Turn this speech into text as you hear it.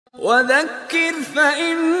وذكر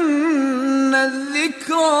فإن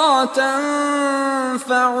الذكرى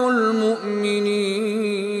تنفع المؤمنين.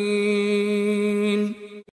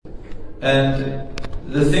 And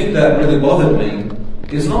the thing that really bothered me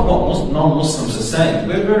is not what non-Muslims are saying.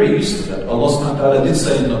 We're very used to that. Allah subhanahu wa ta'ala did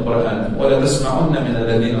say in the Qur'an, وَلَا تَسْمَعُنَّ مِنَ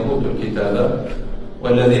الَّذِينَ أُوتُوا الْكِتَابَ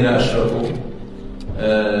وَالَّذِينَ أَشْرَكُوا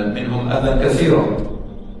مِنْهُمْ أَذًى كَثِيرًا.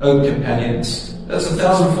 O companions, that's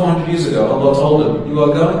 1,400 years ago. Allah told them, you are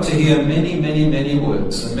going to hear many, many, many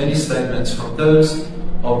words and many statements from those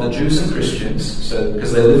of the Jews and Christians, so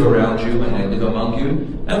because they live around you and they live among you,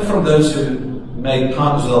 and from those who make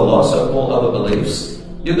partners with Allah, so all other beliefs.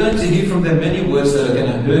 You're going to hear from them many words that are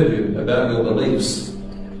going to hurt you about your beliefs.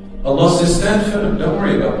 Allah says, stand firm, don't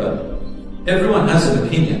worry about that. Everyone has an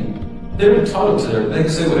opinion. They're entitled to it, they can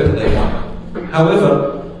say whatever they want.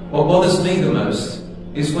 However, what bothers me the most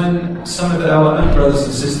is when some of our own brothers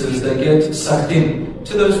and sisters, they get sucked in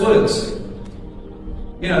to those words.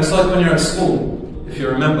 You know, it's like when you're at school. If you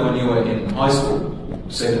remember when you were in high school,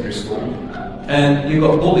 secondary school, and you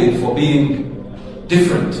got bullied for being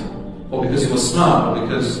different, or because you were smart, or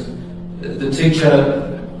because the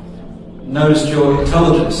teacher noticed your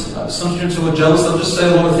intelligence. Some students who were jealous, they'll just say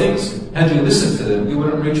a lot of things. Had you listened to them, you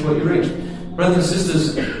wouldn't reach what you reached. Brothers and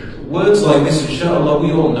sisters, words like this, inshallah,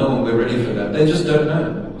 we all know and we're ready for that. They just don't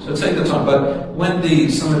know. So take the time. But when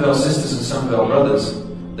some of our sisters and some of our brothers,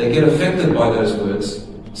 they get affected by those words,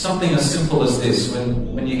 something as simple as this,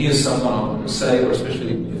 when you hear someone say, or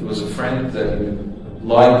especially if it was a friend that you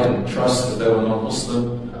like and trust that they were not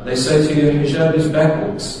Muslim, they say to you, hijab is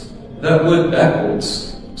backwards. That word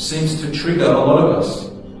backwards seems to trigger a lot of us.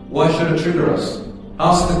 Why should it trigger us?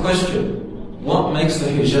 Ask the question, what makes the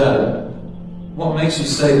hijab? What makes you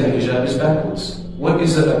say the hijab is backwards? What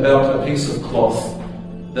is it about a piece of cloth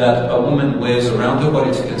that a woman wears around her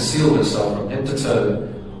body to conceal herself from head to toe?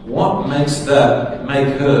 What makes that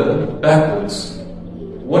make her backwards?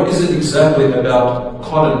 What is it exactly about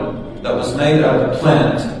cotton that was made out of a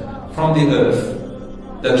plant from the earth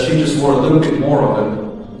that she just wore a little bit more of it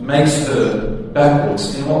makes her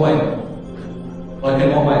backwards? In what way? Like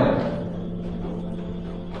in what way?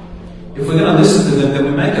 If we're going to listen to them, then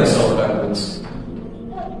we make ourselves backwards.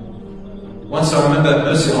 Once I remember at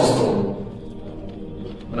Mercy Hospital,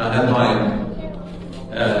 when I had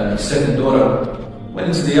my second daughter, went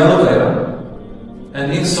into the elevator,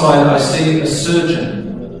 and inside I see a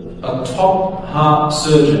surgeon, a top heart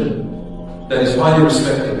surgeon that is highly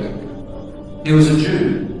respected. He was a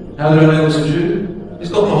Jew. How did I know he was a Jew? He's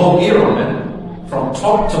got the whole gear on, man, from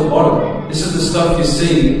top to bottom. This is the stuff you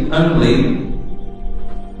see only,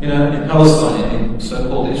 in Palestine, in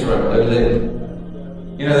so-called Israel, over there.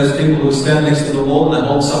 You know those people who stand next to the wall and they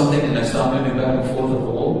hold something and they start moving back and forth at the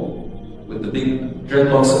wall with the big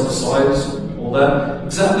dreadlocks at the sides and all that?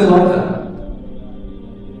 Exactly like that.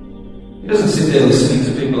 He doesn't sit there listening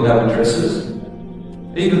to people who have addresses,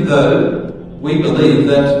 even though we believe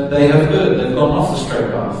that they have heard, they've gone off the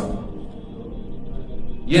straight path.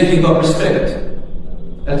 Yet he got respect.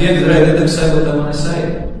 At the end of the day, let them say what they want to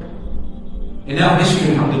say. In our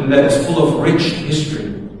history, alhamdulillah, it's full of rich history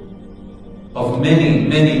of many,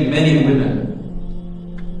 many, many women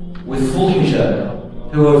with full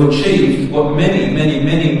hijab who have achieved what many, many,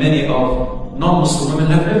 many, many of non-Muslim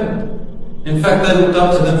women have never. In fact, they looked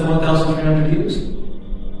up to them for 1,300 years.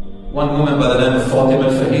 One woman by the name of Fatima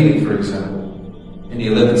Fahili, for example, in the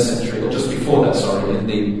 11th century, or just before that, sorry, in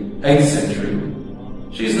the 8th century,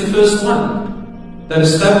 she's the first one that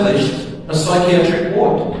established a psychiatric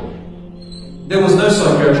ward. There was no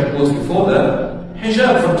psychiatric wards before that.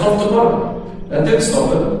 Hijab from top to bottom. That didn't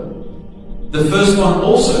stop it. The first one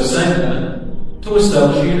also, same woman, to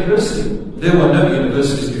establish a university. There were no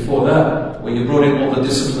universities before that, where you brought in all the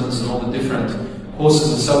disciplines and all the different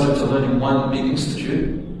courses and subjects to learn in one big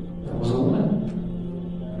institute. That was a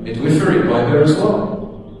woman. Midwifery by her as well.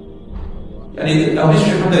 And our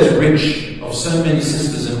history from there is rich of so many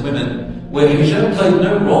sisters and women where hijab played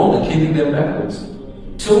no role in keeping them backwards.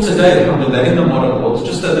 Till today, alhamdulillah, in the modern world,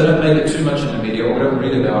 just that they don't make it too much in the media or we don't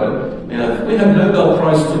read about it, we have Nobel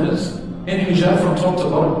Prize winners in hijab from top to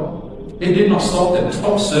bottom. It did not stop them.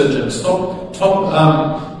 Top surgeons, top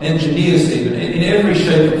engineers even, in every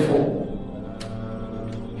shape and form.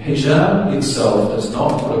 Hijab itself does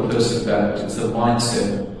not put a person backwards, it's the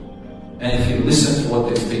mindset. And if you listen to what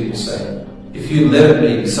these people say, if you let it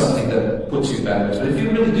be something that puts you backwards, but if you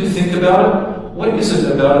really do think about it, what is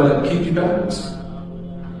it about it that keeps you backwards?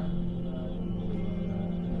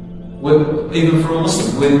 Even for a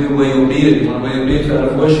Muslim, where you wear your beard, you want to wear your beard out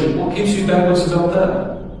of worship, what keeps you backwards about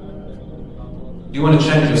that? You want to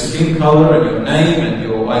change your skin color and your name and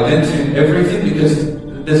your identity and everything because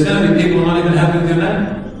there's going to be people not even happy with your name.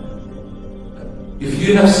 If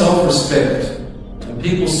you have self-respect and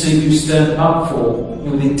people see you stand up for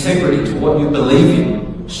with integrity to what you believe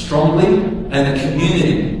in strongly, and the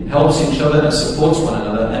community helps each other and supports one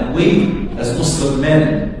another, and we as Muslim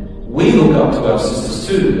men, we look up to our sisters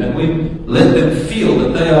too, and we let them feel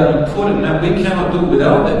that they are important, and we cannot do it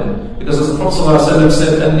without them. Because as the Prophet ﷺ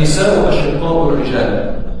said, "An-nisā'u ashiqā'u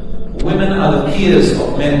ar-rijāl." Women are the peers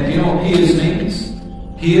of men. Do you know what peers means?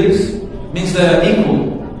 Peers means they are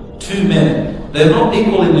equal to men. They're not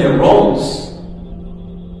equal in their roles.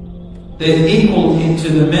 They're equal into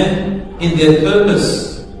the men in their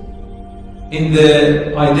purpose, in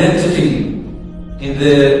their identity, in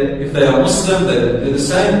their, if they are Muslim, they're the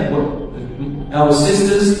same. Our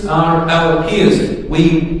sisters are our peers.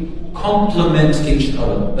 We complement each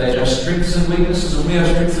other. They have strengths and weaknesses, and we have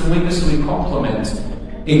strengths and weaknesses. We complement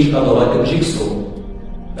each other like a jigsaw.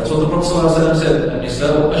 That's what the Prophet ﷺ said.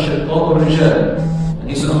 "An-nisā'u ashiqā'u ar-rijāl." And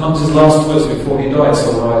he said amongst his last words before he died,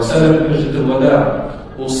 sallallahu alayhi wa sallam,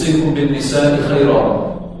 "Usikum bin-nisā'i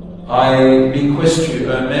khayran." I bequest you,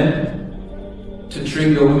 O men, to treat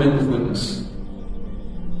your women with goodness.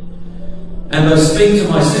 And I speak to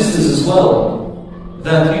my sisters as well,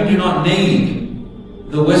 that you do not need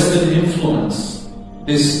the Western influence,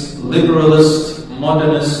 this liberalist,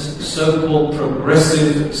 modernist, so-called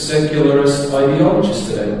progressive, secularist ideologies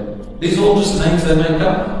today. These are all just names they make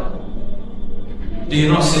up. Do you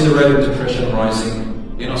not see the rate of depression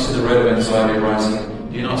rising? Do you not see the rate of anxiety rising?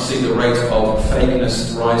 Do you not see the rate of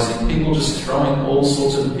fakeness rising? People just throwing all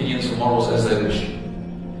sorts of opinions and morals as they wish.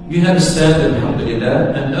 You understand that,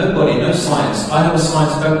 alhamdulillah, and nobody, no science. I have a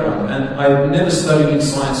science background, and I've never studied in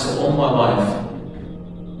science all my life.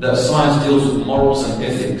 That science deals with morals and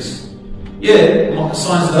ethics. Yeah,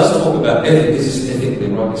 science does talk about ethics. This is ethically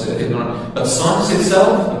right, it's ethically right. But science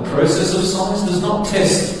itself, the process of science, does not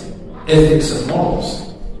test ethics and morals.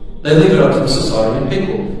 They leave it up to the society and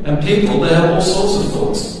people. And people, they have all sorts of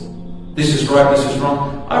thoughts. This is right, this is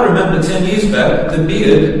wrong. I remember 10 years back, the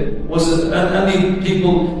beard was only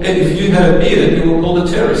people, if you had a beard, you were called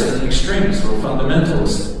a terrorist, an extremist, or a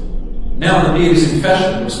fundamentalist. Now the beard is in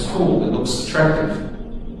fashion, it looks cool, it looks attractive.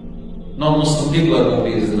 Non-Muslim people have more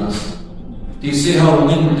beards than us. Do you see how the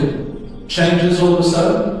wind changes all of a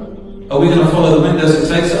sudden? Are we going to follow the wind as it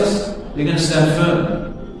takes us? We're going to stand firm.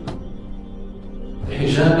 The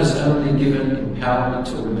hijab is only given empowerment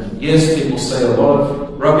to women. Yes, people say a lot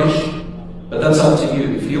of rubbish, but that's up to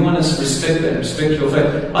you. If you want to respect that, respect your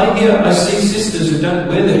faith. I see sisters who don't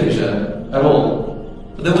wear the hijab at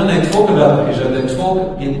all. But then when they talk about the hijab, they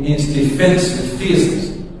talk in its defense with fierceness.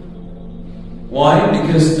 Why?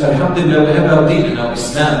 Because alhamdulillah, we have our deen and our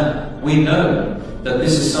Islam. We know that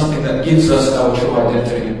this is something that gives us our true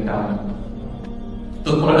identity and empowerment.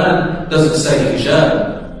 The Qur'an doesn't say hijab.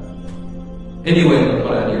 Anywhere in the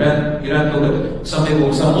Qur'an, you don't look at some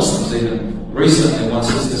people, some Muslims even. Recently, one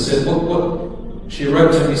sister said, what? She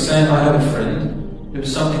wrote to me saying, I have a friend who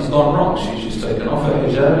something's gone wrong. She's taken off her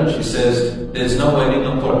hijab, and she says, there's no way in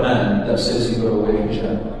the Qur'an that says you've got to wear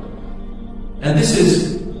hijab. And this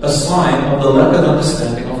is a sign of the lack of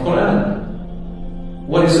understanding of Qur'an.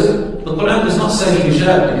 What is it? The Qur'an does not say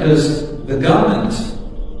hijab because the garment,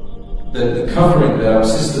 the covering that our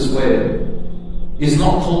sisters wear, is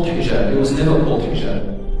not called hijab. It was never called hijab.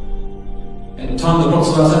 In the time of the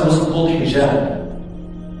Prophet ﷺ, it wasn't called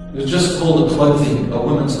hijab. It was just called a clothing, a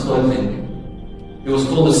woman's clothing. It was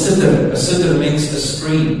called a sitr. A sitr means a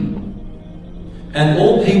screen. And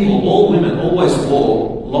all people, all women, always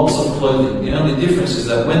wore lots of clothing. The only difference is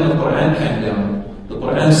that when the Qur'an came down, the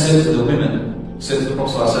Qur'an said to the women, said to the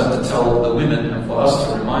Prophet ﷺ to tell the women and for us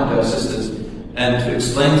to remind our sisters and to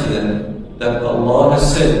explain to them that Allah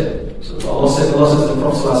has said. So Allah said to the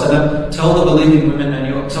Prophet ﷺ, tell the believing women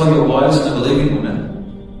and tell your wives and the believing women.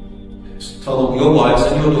 Tell your wives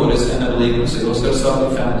and your daughters and the believing women. So you also got to start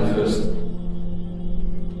with family first.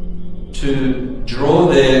 To draw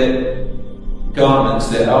their garments,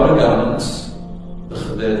 their outer garments,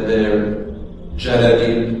 their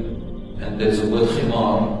jalabib, and there's a word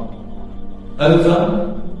khimar,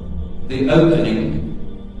 over the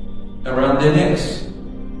opening around their necks.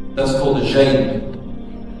 That's called a jayb.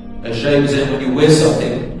 A jayb is when you wear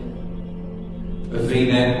something, a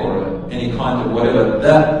v-neck or any kind of whatever,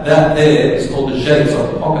 that there is called a jayb, it's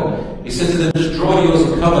like a pocket. He said to them, just draw yours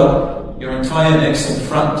and cover your entire necks in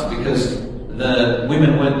front, because the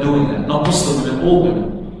women weren't doing that. Not Muslim women, all women.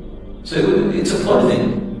 So it's a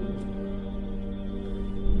clothing.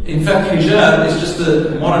 In fact, hijab is just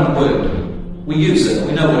a modern word. We use it,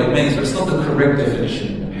 we know what it means, but it's not the correct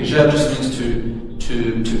definition. Hijab just means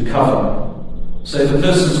to cover. So if a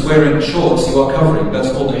person's wearing shorts, you are covering.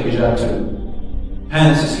 That's called a hijab too.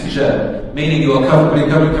 Hands is hijab, meaning you are covering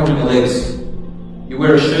your legs. You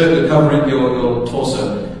wear a shirt, you're covering your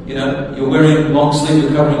torso. You know, you're wearing long sleeve,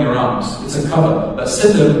 you're covering your arms. It's a cover. But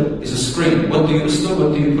sidr is a screen. What do you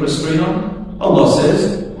put a screen on? Allah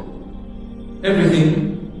says,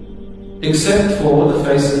 everything except for the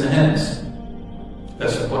face and the hands.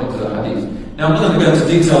 That's according to the hadith. Now I'm not going to go into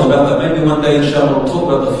detail about that. Maybe one day inshallah we'll talk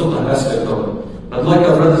about the fiqh aspect of it. But like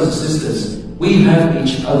our brothers and sisters, we have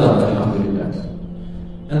each other, alhamdulillah.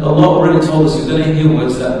 And Allah already told us, you're going to hear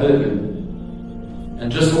words that hurt you.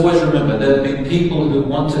 And just always remember, there have been people who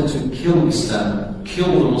wanted to kill Islam,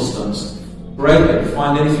 kill the Muslims, break it,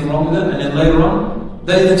 find anything wrong with it, and then later on,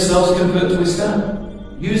 they themselves convert to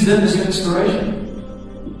Islam. Use them as your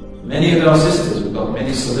inspiration. Many of our sisters, we've got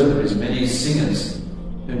many celebrities, many singers,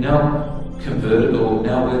 who now converted or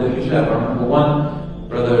now wear the hijab. I remember one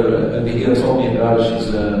brother over here told me about it.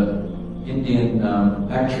 She's an Indian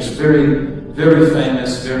actress, very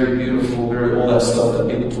famous, very beautiful, very all that stuff that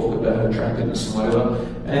people talk about, her attractiveness and whatever.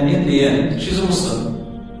 And in the end, she's a Muslim,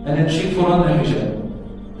 and then she put on the hijab.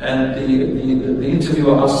 And the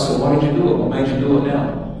interviewer asked her, "Why did you do it? What made you do it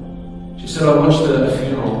now?" She said, "I watched a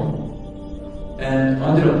funeral, and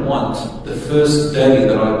I didn't want the first day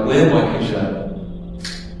that I wear my hijab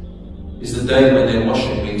is the day when they're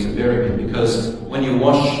washing me to bury me, because when you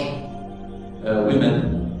wash women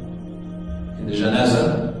in the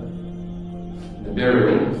janazah,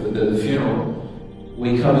 burial, for the funeral,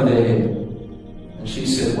 we cover their head." And she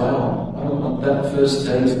said, "Wow, I don't want that first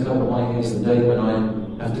day to cover my head is the day when I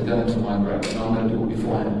have to go into my grave. And I'm going to do it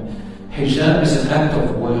beforehand." Hijab is an act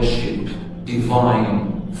of worship,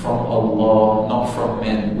 divine, from Allah, not from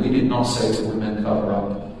men. We did not say to women, cover up.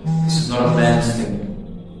 This is not a man's thing.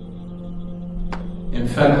 In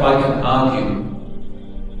fact, I can argue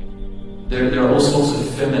there are all sorts of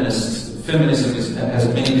feminists. Feminism has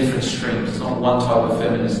many different streams. It's not one type of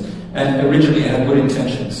feminism. And originally it had good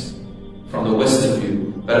intentions from the Western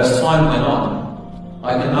view. But as time went on,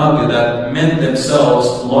 I can argue that men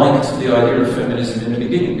themselves liked the idea of feminism in the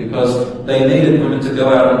beginning because they needed women to go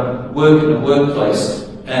out and work in a workplace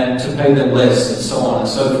and to pay them less and so on and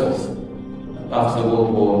so forth after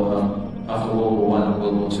World War I and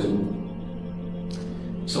World War II.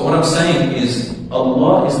 So what I'm saying is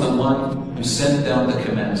Allah is the one who sent down the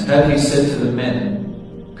commands. Had He said to the men,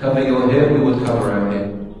 cover your hair, we would cover our hair.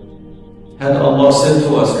 Had Allah said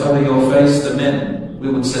to us, cover your face, the men, we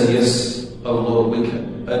would say, yes, O Lord, we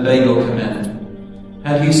can obey your command.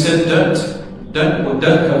 Had He said, don't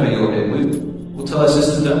cover your hair, we will tell our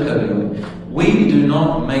sisters, don't cover your hair. We do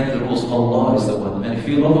not make the rules. Allah is the one. And if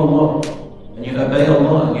you love Allah, and you obey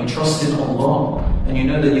Allah, and you trust in Allah, and you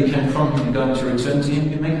know that you came from Him and going to return to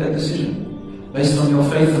Him, you make that decision. Based on your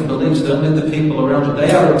faith and beliefs, don't let the people around you,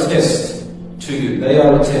 they are a test to you. They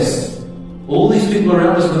are a test. All these people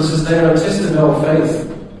around us, brothers, they are a test of our faith.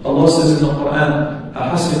 Allah says in the Qur'an,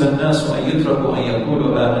 أَحَسِبَ النَّاسُ أَن يُتْرَكُوا أَن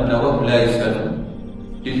يَقُولُوا آمَنَّا وَهُمْ لَا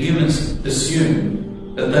يُفْتَنُونَ. Did humans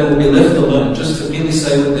assume that they will be left alone just to merely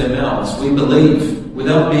say with their mouths, we believe,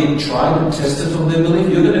 without being tried and tested from their belief?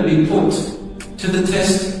 You're going to be put to the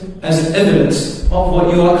test as evidence of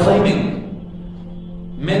what you are claiming.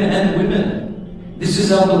 Men and women. This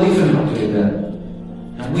is our belief in Alhamdulillah.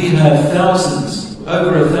 And we have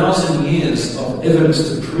over 1,000 years of evidence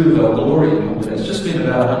to prove our glory in Alhamdulillah. It's just been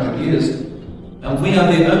about 100 years. And we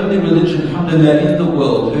are the only religion, Alhamdulillah, in the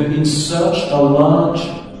world who in such a large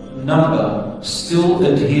number still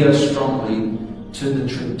adhere strongly to the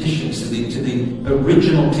traditions, to the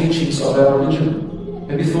original teachings of our religion.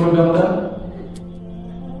 Have you thought about that?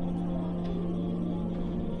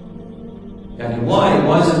 And why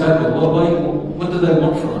is it backward? What do they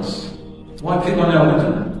want from us? Why pick on our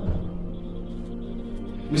women?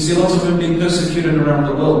 We see lots of women being persecuted around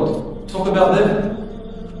the world. Talk about them.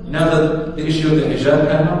 Now that the issue of the hijab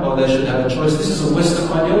came up, or they should have a choice, this is a Western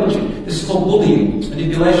ideology. This is called bullying,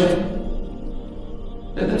 manipulation.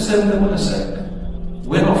 Let them say what they want to say.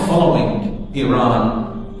 We're not following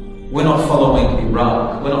Iran. We're not following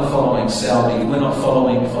Iraq. We're not following Saudi. We're not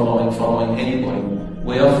following anybody.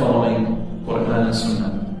 We are following Qur'an and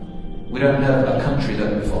Sunnah. We don't have a country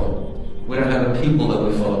that we follow. We don't have a people that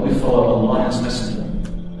we follow. We follow Allah and His Messenger.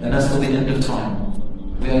 And that's till the end of time.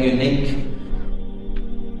 We are unique.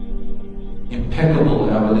 Impeccable,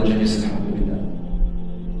 our religion is, alhamdulillah.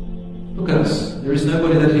 Look at us. There is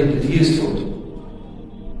nobody that adheres to it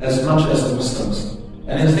as much as the Muslims.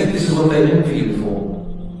 And I think this is what they envy you for.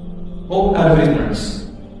 All out of ignorance.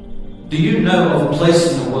 Do you know of a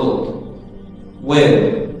place in the world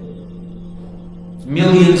where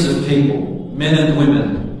millions of people, men and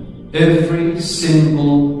women, Every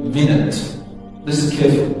single minute. Listen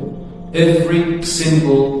carefully. Every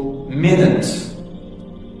single minute.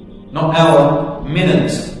 Not hour,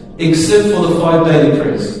 minute. Except for the 5 daily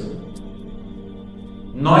prayers.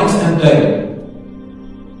 Night and day.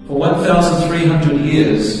 For 1,300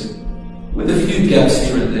 years, with a few gaps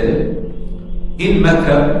here and there, in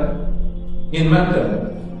Mecca, in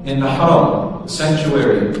the Haram, the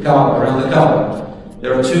sanctuary, Kaaba, around the Kaaba,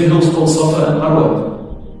 there are 2 hills called Safa and Marwa.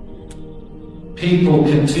 People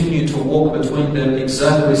continue to walk between them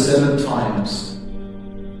exactly 7 times.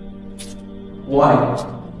 Why?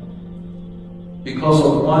 Because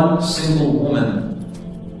of one single woman.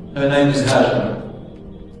 Her name is Hajar,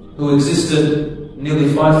 who existed nearly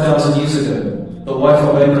 5,000 years ago, the wife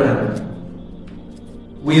of Abraham.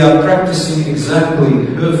 We are practicing exactly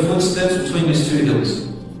her footsteps between these 2 hills.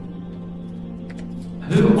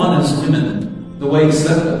 Who honors women the way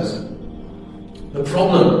Islam does? The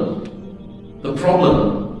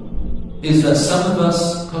problem is that some of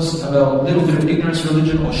us, because of our little bit of ignorance,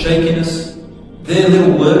 religion, or shakiness, their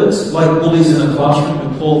little words, like bullies in a classroom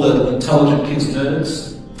who call the intelligent kids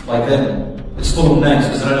nerds, like them. It's full of names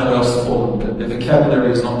because I don't know what else to call them, but their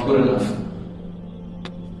vocabulary is not good enough.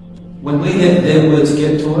 When we let their words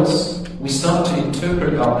get to us, we start to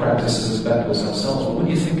interpret our practices as backwards ourselves. Well, what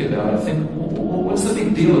do you think about it? I think, what's the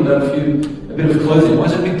big deal about a bit of clothing? Why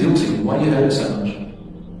is it a big deal to you? Why do you hate it so much?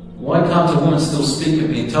 Why can't a woman still speak and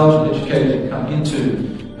be intelligent, educated, and come into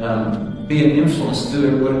be an influence,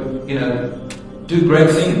 do great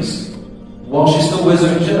things while she still wears her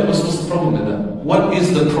hijab? What's the problem with that? What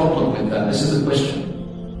is the problem with that? This is the question.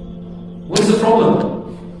 What is the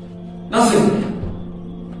problem? Nothing.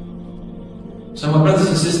 So my brothers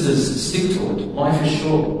and sisters, stick to it. Life is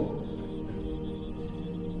short.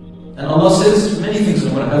 And Allah says many things in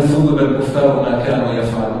the Qur'an.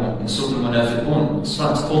 In Surah Al-Munafiqun. It's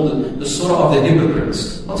called the Surah of the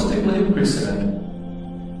hypocrites. Lots of people are hypocrites today.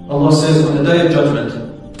 Allah says on the Day of Judgment,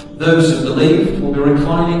 those who believed will be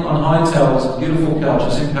reclining on high towers and beautiful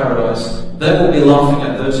couches in paradise. They will be laughing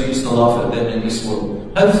at those who used to laugh at them in this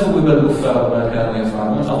world. Allah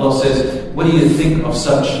says, what do you think of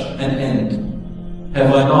such an end?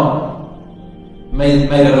 Have I not made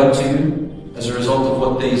it up to you as a result of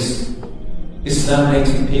what these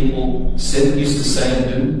Islam-hating people used to say and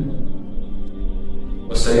do?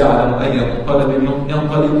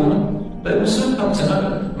 They will soon come to know.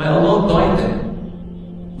 May Allah guide them.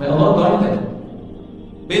 May Allah guide them.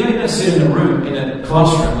 But you don't even sit in a room, in a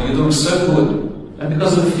classroom where you're doing so good, and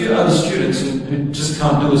because of a few other students who just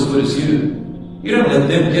can't do as good as you don't let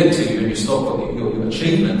them get to you and you stop your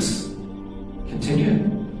achievements. Continue.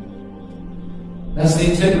 That's the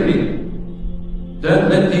integrity. Don't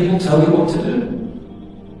let people tell you what to do.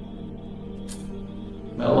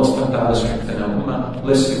 May Allah subhanahu wa ta'ala strengthen our ummah.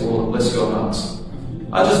 Bless you all and bless your hearts.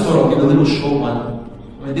 I just thought I'll give a little short one.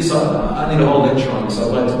 I mean, I need a whole lecture on this.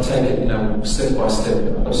 I'd like to take it, step by step.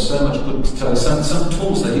 I've got so much good to tell you. Some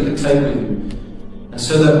tools that you can take with you. And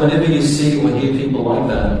so that whenever you see or hear people like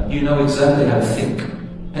that, you know exactly how to think.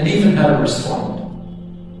 And even how to respond.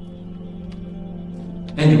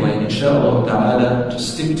 Anyway, inshallah ta'ala,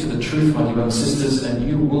 just stick to the truth, my brothers and sisters, and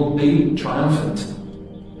you will be triumphant.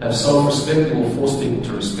 Have self-respect. It will force people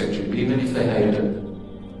to respect you, even if they hate it.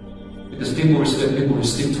 Because people respect people who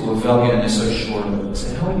stick to a value and they're so sure of it. They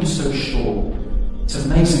say, how are you so sure? It's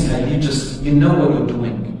amazing how you know what you're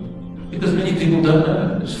doing. Because many people don't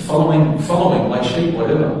know. Just following like sheep,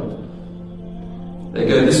 whatever. They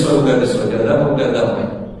go this way, we'll go this way, go that way, we'll go that way.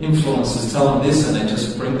 Influencers tell them this and they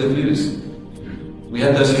just bring the views. We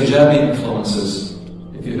have those hijabi influencers,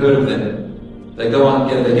 if you've heard of them. They go on,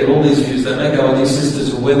 they get all these views, they make our dear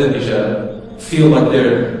sisters who wear the hijab feel like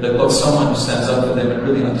they've got someone who stands up for them and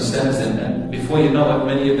really understands them. And before you know it,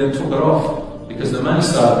 many of them took it off because the money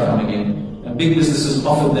started coming in. And big businesses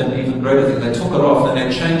offered them even greater things. They took it off and they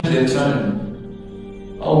changed their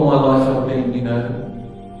tone. All my life I've been,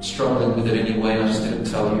 struggling with it anyway, I just didn't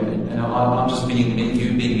tell you. And I'm just being me,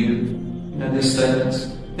 you being you. These statements,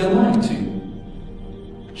 they're lying to you.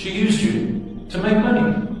 She used you to make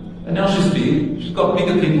money. And now she's big. She's got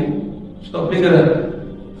bigger people. She's got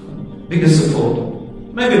bigger support.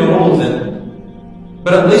 Maybe not all of them.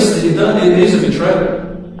 But at least it is a betrayal.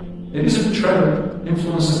 It is a betrayal.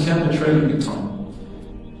 Influencers can betray you big time.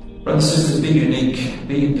 Brothers and sisters, be unique,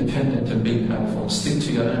 be independent and be powerful. Stick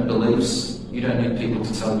to your own beliefs. You don't need people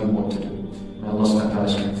to tell you what to do. May Allah subhanahu wa ta'ala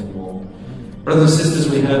strengthen you all. Brothers and sisters,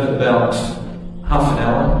 we have about half an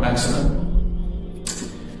hour maximum.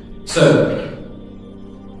 So,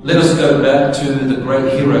 let us go back to the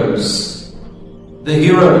great heroes. The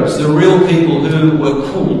heroes, the real people who were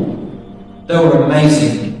cool. They were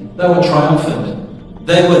amazing. They were triumphant.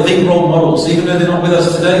 They were the role models. Even though they're not with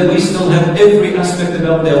us today, we still have every aspect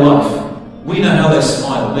about their life. We know how they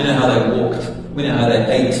smiled, we know how they walked, we know how they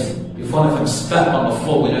ate. If one of them spat on the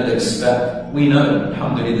floor, we know they spat. We know,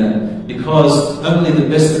 alhamdulillah, because only the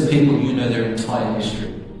best of people, you know their entire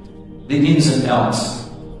history. The ins and outs.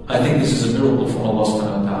 I think this is a miracle from Allah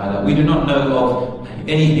subhanahu wa ta'ala. We do not know of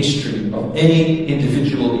any history, of any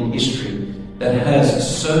individual in history that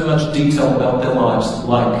has so much detail about their lives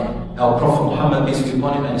like our Prophet Muhammad, peace be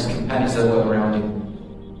upon him, and his companions that were around him.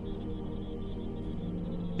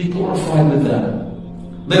 Be glorified with that.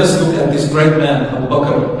 Let us look at this great man, Abu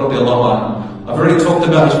Bakr radiallahu anhu. I've already talked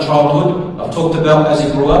about his childhood. I've talked about as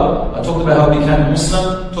he grew up. I talked about how he became a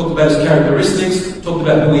Muslim. Talked about his characteristics. Talked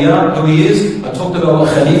about who he is. I talked about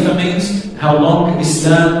what Khalifa means. How long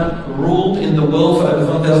Islam ruled in the world for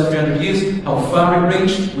over 1,300 years. How far it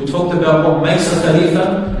reached. We talked about what makes a Khalifa,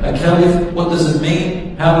 a Caliph. What does it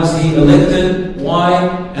mean? How was he elected? Why?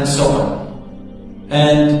 And so on.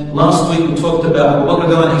 And last week we talked about Abu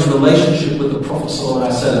Bakr and his relationship with the Prophet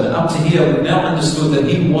ﷺ. And up to here we've now understood that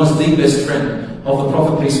he was the best friend of the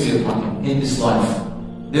Prophet, peace be upon him, in this life.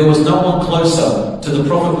 There was no one closer to the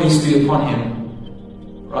Prophet, peace be upon him,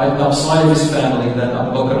 right, outside of his family than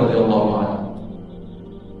Abu Bakr radiallahu anhu.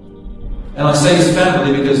 And I say his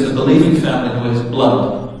family because the believing family were his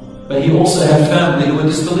blood. But he also had family who were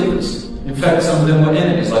disbelievers. In fact, some of them were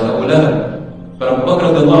enemies, like Abu Lahab. But Abu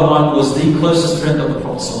Bakr was the closest friend of the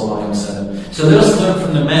Prophet ﷺ. So let us learn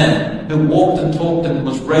from the man who walked and talked and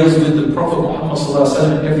was raised with the Prophet Muhammad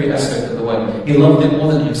ﷺ in every aspect of the way. He loved him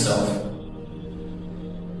more than himself.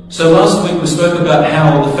 So last week we spoke about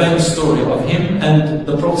how the famous story of him and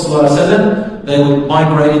the Prophet ﷺ, they were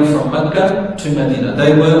migrating from Mecca to Medina.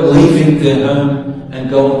 They were leaving their home and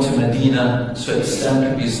going to Medina so Islam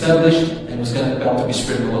could be established and was about to be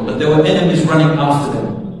spread in the world. But there were enemies running after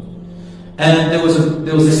them. And there was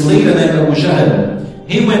this leader named Abu Jahl.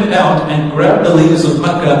 He went out and grabbed the leaders of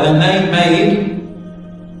Mecca, and they made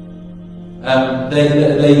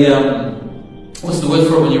what's the word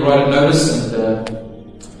for it when you write a notice? And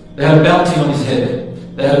they had a bounty on his head.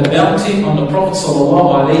 They had a bounty on the Prophet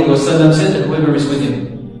ﷺ, said that whoever is with him.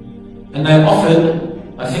 And they offered,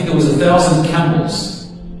 I think it was 1,000 camels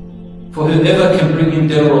for whoever can bring him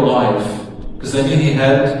dead or alive, because they knew he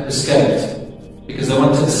had escaped, because they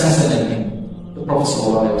wanted to assassinate him. Prophet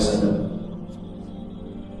ﷺ.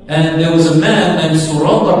 And there was a man named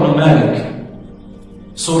Surata ibn Malik.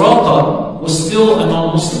 Surata was still a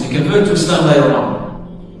non-Muslim. He converted to Islam later on.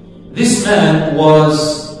 This man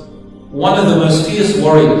was one of the most fierce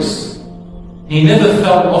warriors. He never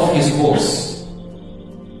fell off his horse.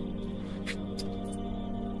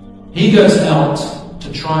 He goes out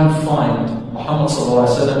to try and find Muhammad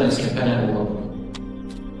ﷺ and his companion Abu Bakr.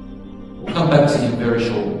 We'll come back to him very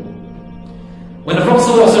shortly. When the Prophet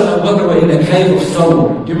ﷺ and Abu Bakr were in the cave of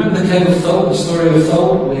Thawr, do you remember the cave of Thawr, the story of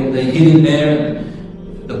Thawr, where they hid in there, and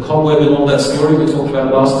the cobweb and all that story we talked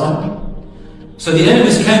about last time? So the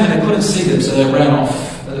enemies came and they couldn't see them, so they ran off.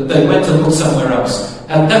 They went to look somewhere else.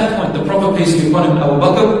 At that point, the Prophet, peace be upon him, Abu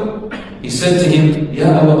Bakr, he said to him, Ya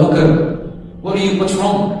Abu Bakr, what's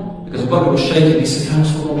wrong? Because Abu Bakr was shaking. He said, Ya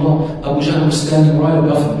Rasulullah, Abu Jahl was standing right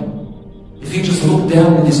above me. If he just looked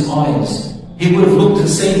down with his eyes, he would have looked and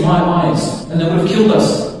seen my eyes, and they would have killed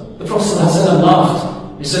us. The Prophet ﷺ laughed.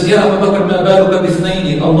 He said, Ya Abu Bakr, ma baluka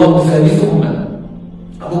bithnayni, Allahu thalithuhuma.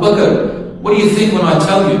 Abu Bakr, what do you think when I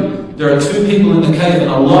tell you there are two people in the cave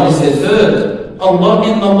and Allah is their third? Allah,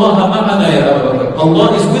 inna Allah ma'ana ya Abu Bakr.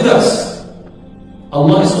 Allah is with us.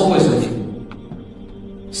 Allah is always with you.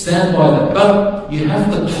 Stand by that. But you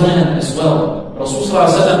have to plan as well. Rasulullah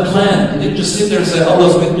ﷺ planned. He didn't just sit there and say,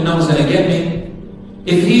 Allah's with me, no one's going to get me.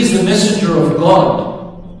 If he is the messenger of God,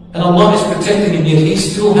 and Allah is protecting him, yet he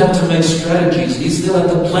still had to make strategies. He still had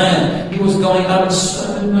to plan. He was going out in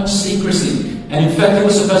so much secrecy. And in fact, he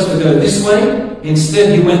was supposed to go this way.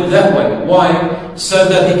 Instead, he went that way. Why? So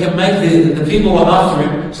that he can make the people who are after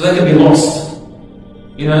him, so they can be lost.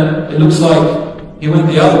 You know, it looks like he went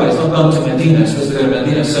the other way. He's not going to Medina. He's supposed to go to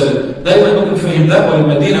Medina. So they went looking for him that way in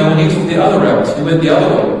Medina, when he took the other route. He went the other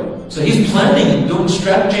way. So he's planning and doing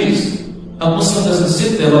strategies. A Muslim doesn't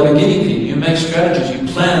sit there like a guinea pig. You make strategies. You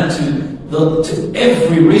plan to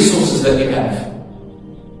every resources that you have.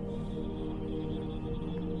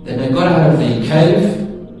 Then they got out of the cave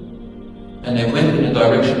and they went in the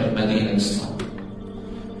direction of Medina this time.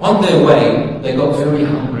 On their way, they got very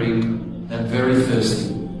hungry and very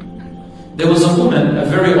thirsty. There was a woman, a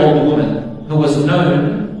very old woman, who was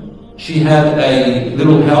known. She had a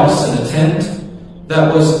little house and a tent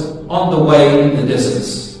that was on the way in the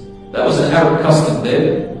deserts. That was an Arab custom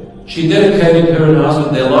there. She dedicated her and her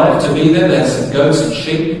husband their life to be there. They had some goats and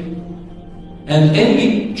sheep. And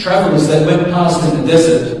any travelers that went past in the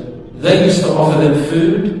desert, they used to offer them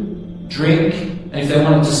food, drink, and if they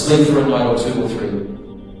wanted to sleep for a night or two or three.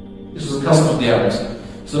 This was the custom of the Arabs.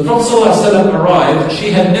 So the Prophet ﷺ arrived.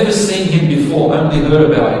 She had never seen him before, only heard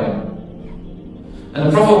about him. And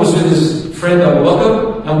the Prophet was with his friend Abu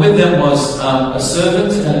Bakr, and with them was a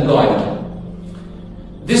servant and a guide.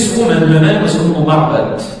 This woman, her name was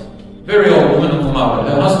Ma'bad, very old woman, Ma'bad.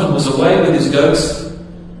 Her husband was away with his goats,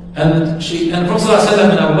 and the Prophet ﷺ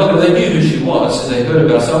and Abu Bakr, they knew who she was, and they heard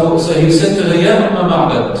about her. So he said to her, Ya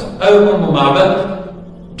Ma'bad, O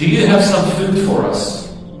Ma'bad, do you have some food for us?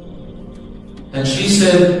 And she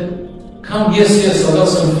said, come, yes, I got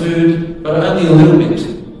some food, but only a little bit.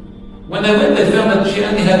 When they went, they found that she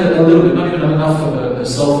only had a little bit, not even enough for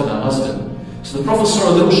herself and her husband. So the Prophet saw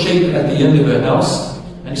a little sheep at the end of her house,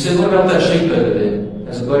 and he said, what about that sheep over there?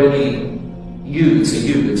 Has it got any ewe? It's a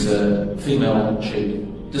ewe, it's a female sheep.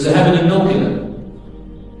 Does it have any milk in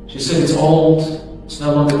it? She said, it's old, it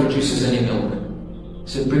no longer produces any milk. He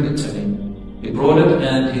said, bring it to me. He brought it,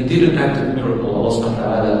 and he did an act of miracle. Allah subhanahu wa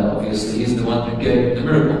ta'ala, obviously, he's the one who gave the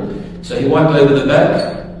miracle. So he wiped over the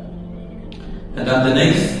back and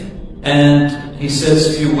underneath, and he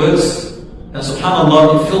says a few words, and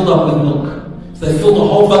subhanAllah, it filled up with milk. So they filled the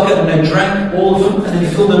whole bucket and they drank all of them, and then he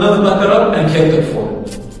filled another bucket up and kept it for her.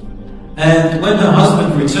 And when her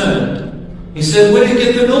husband returned, he said, where did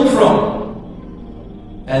you get the milk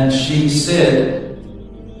from? And she said,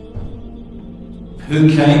 who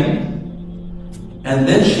came? And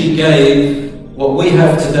then she gave what we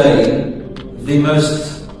have today, the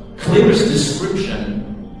most clearest description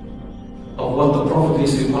of what the Prophet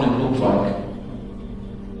peace be upon him looked like.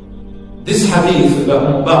 This hadith about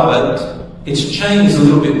Mu'ba'ad, its chain is a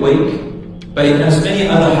little bit weak, but it has many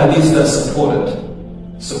other hadiths that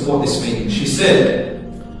support this meaning. She said,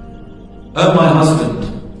 O my husband,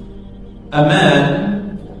 a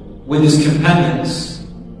man with his companions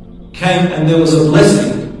came and there was a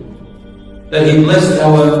blessing that he blessed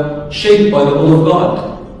our sheep by the will of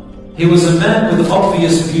God. He was a man with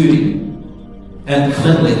obvious beauty and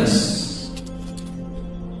cleanliness.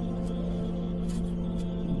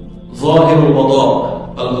 Zahir al-wada'.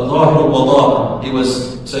 He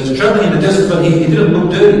was traveling in the desert, but he didn't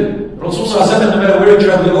look dirty. Rasulullah, no matter where he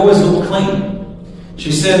traveled, he always looked clean.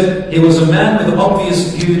 She said he was a man with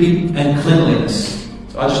obvious beauty and cleanliness.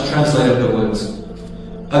 So I just translated her words.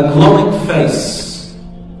 A glowing face.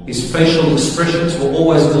 His facial expressions were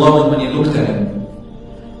always glowing when you looked at him.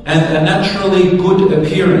 And a naturally good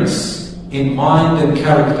appearance in mind and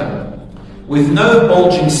character, with no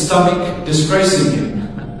bulging stomach disgracing him.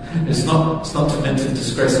 It's not meant to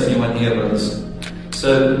disgrace anyone here, brothers.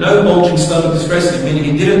 So no bulging stomach disgracing him,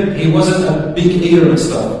 meaning he wasn't a big eater and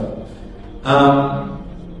stuff.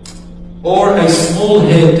 Or a small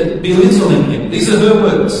head belittling him. These are her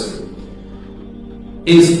words.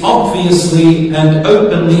 Is obviously and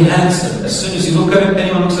openly handsome. As soon as you look at him,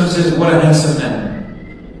 anyone looks at him and says, what a handsome man.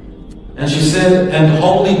 And she said, and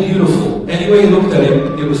wholly beautiful. Anywhere you looked at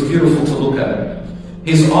him, it was beautiful to look at.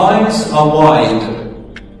 His eyes are wide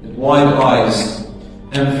eyes,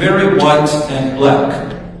 and very white and black.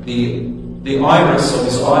 The iris of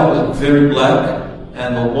his eye was very black,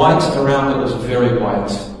 and the white around it was very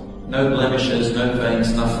white. No blemishes, no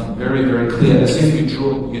veins, nothing. Very, very clear, as if you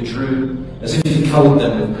drew, as if you coloured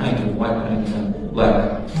them with paint, with white paint and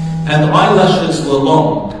black. And the eyelashes were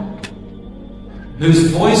long,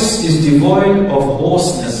 whose voice is devoid of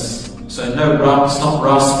hoarseness. So no, it's not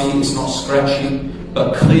raspy, it's not scratchy,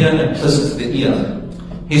 but clear and pleasant to the ear.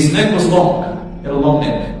 His neck was long, he had a long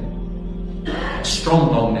neck,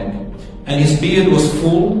 strong long neck, and his beard was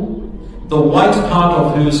full. The white part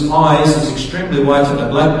of whose eyes is extremely white, and the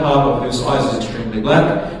black part of whose eyes is extremely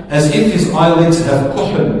black, as if his eyelids have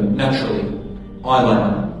kuhn, naturally,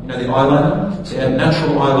 eyeliner. You know the eyeliner? So he had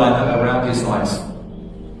natural eyeliner around his eyes.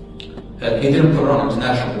 He didn't put it on, it was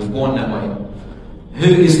natural, he was born that way. Who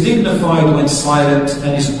is dignified when silent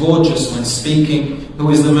and is gorgeous when speaking, who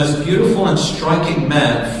is the most beautiful and striking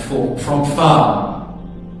man from far,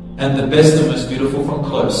 and the best and most beautiful from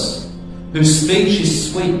close. Whose speech is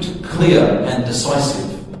sweet, clear, and decisive.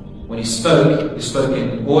 When he spoke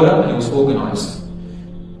in order and he was organized.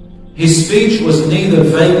 His speech was neither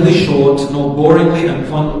vaguely short nor boringly and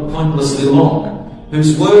pointlessly long,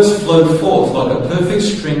 whose words flowed forth like a perfect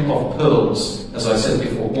string of pearls, as I said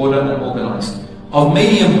before, order and organized. Of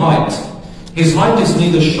medium height. His height is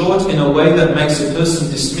neither short in a way that makes a person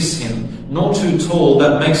dismiss him, nor too tall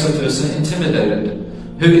that makes a person intimidated.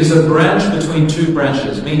 Who is a branch between two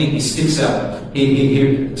branches, meaning he sticks out. So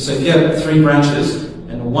if you have 3 branches,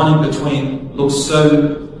 and the one in between looks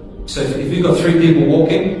so if you've got three people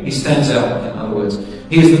walking, he stands out, in other words.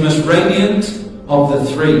 He is the most radiant of the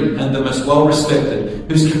three and the most well-respected,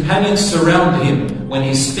 whose companions surround him. When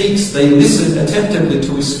he speaks, they listen attentively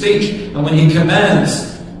to his speech, and when he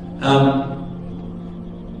commands,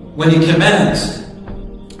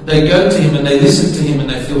 they go to him and they listen to him and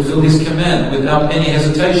they fulfill his command without any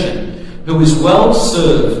hesitation. Who is well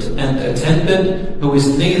served and attended, who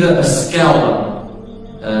is neither a scowler,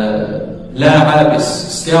 La abis.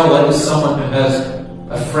 Scowler is someone who has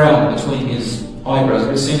a frown between his eyebrows.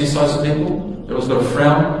 Have you seen these types of people? They've always got a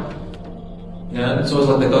frown. Yeah, it's always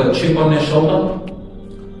like they've got a chip on their shoulder.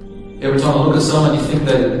 Every time I look at someone, you think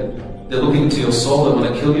they're looking into your soul, they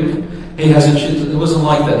want to kill you. He has a chip. It wasn't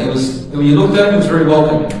like that. When you looked at him, he was very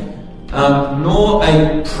welcoming. Nor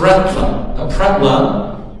a prattler. A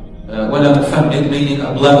prattler, when I'm meaning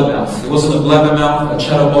a blabbermouth. He wasn't a blabbermouth, a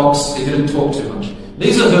chatterbox. He didn't talk too much.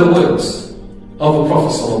 These are her words of the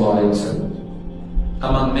Prophet ﷺ,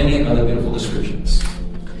 among many other beautiful descriptions.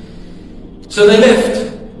 So they left.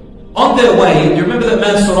 On their way, do you remember that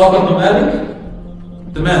man Suraqah ibn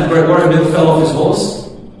Malik? The man, great warrior, never fell off his horse.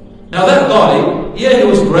 Now that guy, yeah, he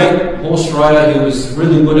was a great horse rider, he was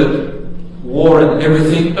really good at war and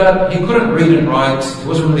everything, but he couldn't read and write, he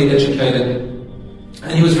wasn't really educated,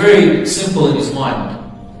 and he was very simple in his mind.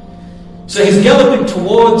 So he's galloping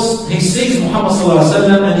towards, he sees Muhammad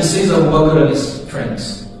ﷺ and he sees Abu Bakr and his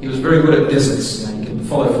friends. He was very good at deserts, you can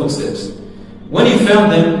follow footsteps. When he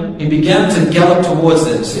found them, he began to gallop towards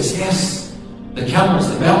them. He says, yes, the camels,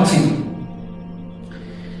 the bounty.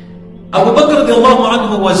 Abu Bakr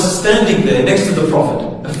ﷺ was standing there next to the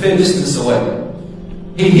Prophet, a fair distance away.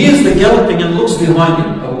 He hears the galloping and looks behind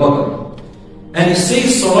him, Abu Bakr. And he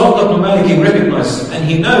sees Suraqah ibn Malik, he recognizes him, and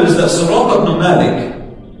he knows that Suraqah ibn Malik,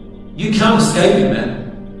 you can't escape him,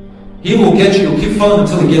 man. He will get you, he'll keep following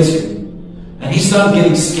until he gets you. And he started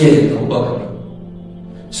getting scared, Abu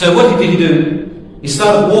Bakr. So what did he do? He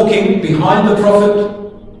started walking behind the Prophet,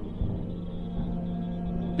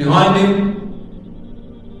 behind him,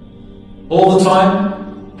 all the time.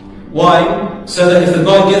 Why? So that if the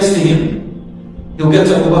guy gets to him, he'll get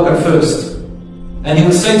to Abu Bakr first. And he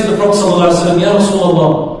would say to the Prophet ﷺ, Ya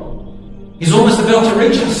Rasulullah, he's almost about to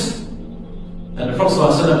reach us. And the Prophet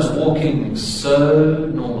ﷺ is walking so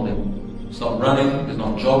normally. He's not running, he's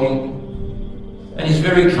not jogging. And he's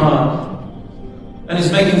very calm. And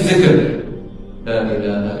he's making dhikr. La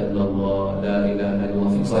ilaha illallah, la ilaha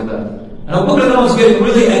illallah, things like that. And Abu Bakr was getting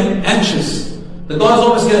really anxious. The guy's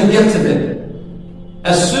almost going to get to them.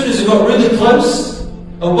 As soon as he got really close,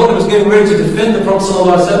 Abu Bakr was getting ready to defend the Prophet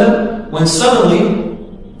ﷺ, when suddenly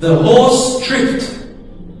the horse tripped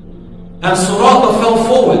and Suraqah fell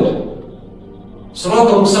forward.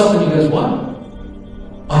 Suraqah looks up and he goes, what?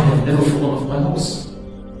 I have never fallen off my horse.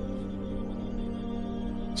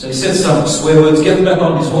 So he said some swear words, gets back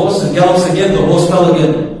on his horse and gallops again. The horse fell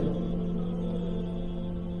again.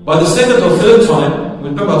 By the second or third time,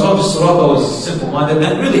 remember I told you Suraqah was simple-minded,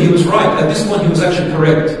 and really he was right. At this point he was actually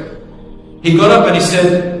correct. He got up and he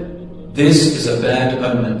said, this is a bad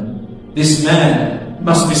omen. This man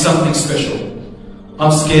must be something special.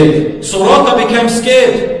 I'm scared. Suraqah became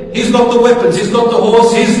scared. He's got the weapons, he's got the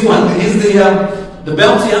horse, he's the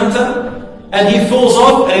bounty hunter. And he falls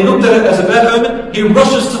off and he looked at it as a bad omen. He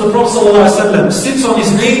rushes to the Prophet ﷺ, sits on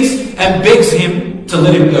his knees and begs him to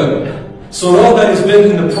let him go. Suraqah is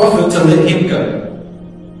begging the Prophet to let him go.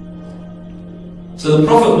 So the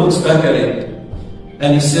Prophet looks back at him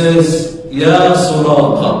and he says, Ya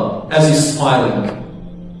Suraqah, as he's smiling.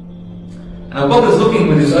 And Abu Bakr is looking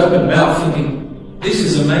with his open mouth thinking, this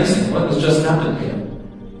is amazing, what has just happened here?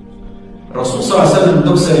 Rasul ﷺ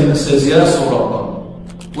looks at him and says, Ya Suraqah,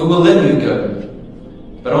 we will let you go.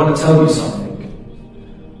 But I want to tell you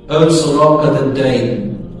something. O Suraqah, the day,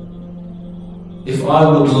 if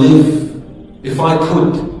I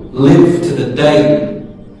could live to the day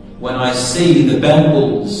when I see the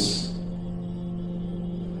bangles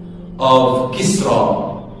of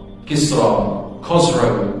Kisra,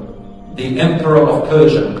 Khosrow, the emperor of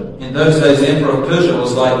Persia. In those days, the emperor of Persia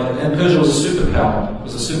was Persia was a superpower. It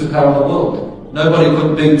was a superpower of the world. Nobody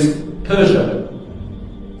could beat Persia.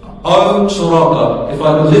 O Suraqah, if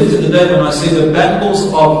I could live to the day when I see the bangles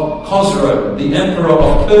of Khosrow, the emperor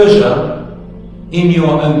of Persia, in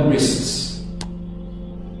your own wrists.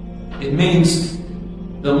 It means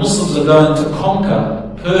the Muslims are going to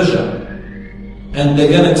conquer Persia and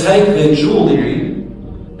they're going to take their jewelry,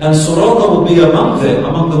 and Suraqah will be among them,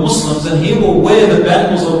 among the Muslims, and he will wear the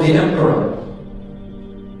bangles of the emperor.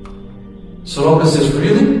 Suraqah says,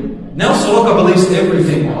 really? Now Suraqah believes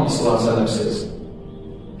everything Muhammad ﷺ says.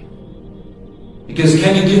 Because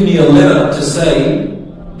can you give me a letter to say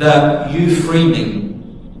that you freed me?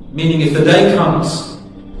 Meaning if the day comes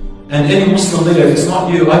and any Muslim leader, if it's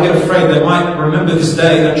not you, I get afraid they might remember this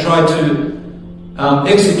day and try to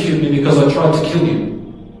execute me because I tried to kill you.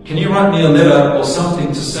 Can you write me a letter or something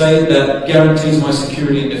to say that guarantees my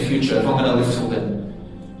security in the future if I'm going to live till then?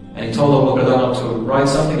 And he told Abu Bakr to write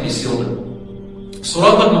something and he sealed it.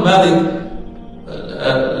 Suraqah ibn Malik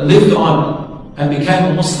lived on and became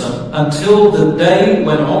a Muslim until the day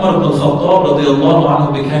when Umar ibn al-Khattab radiallahu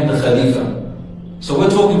anhu became the Khalifa. So we're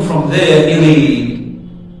talking from there nearly,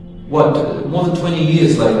 more than 20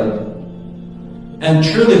 years later. And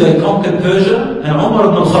truly they conquered Persia, and Umar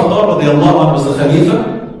ibn al-Khattab radiallahu anhu was the Khalifa,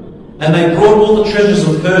 and they brought all the treasures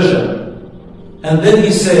of Persia. And then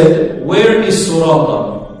he said, where is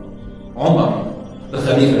Suraqah? Umar, the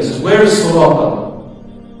Khalifa, he says, where is Suraqah?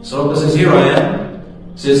 Suraqah says, here I am.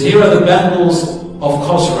 He says, here are the bangles of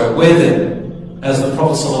Khosrow, wear them, as the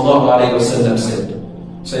Prophet ﷺ said.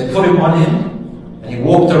 So he put him on him, and he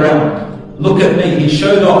walked around. Look at me, he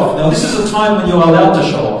showed off. Now this is a time when you are allowed to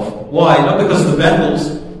show off. Why? Not because of the bangles,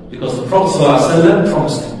 because the Prophet ﷺ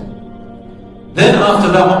promised him. Then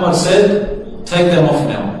after that, Umar said, take them off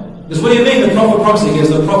now. Because what do you mean? The Prophet promised it. Because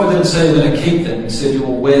the Prophet didn't say you're going to keep them. He said you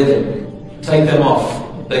will wear them. Take them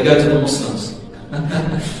off. They go to the Muslims.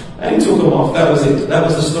 And he took them off. That was it. That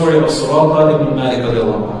was the story of Suraqah ibn Malik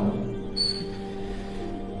radiallahu anhu.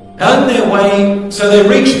 On their way, so they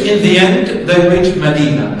reached, in the end, they reached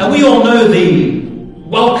Medina. And we all know the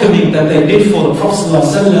welcoming that they did for the Prophet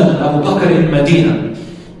ﷺ and Abu Bakr in Medina.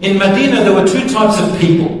 In Medina, there were two types of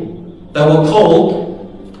people. They were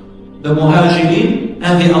called the Muhajirin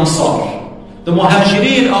and the Ansar. The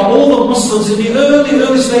Muhajirin are all the Muslims in the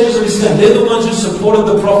early stages of Islam. They're the ones who supported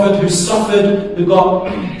the Prophet, who suffered, who got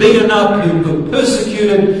beaten up, who were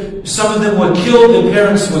persecuted. Some of them were killed, their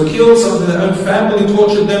parents were killed, some of their own family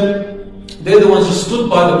tortured them. They're the ones who stood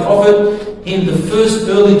by the Prophet in the first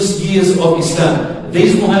earliest years of Islam.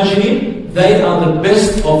 These Muhajirin, they are the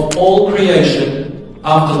best of all creation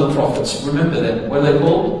after the Prophets. Remember them. What are they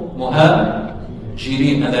called?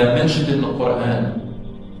 Muhajirin, and they are mentioned in the Qur'an.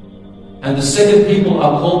 And the second people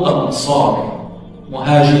are called the Ansar.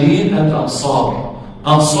 Muhajirin and Ansar.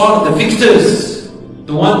 Ansar, the victors,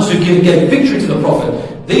 the ones who gave victory to the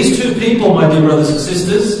Prophet. These two people, my dear brothers and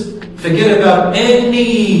sisters, forget about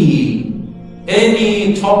any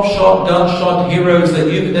top shot, gun shot heroes that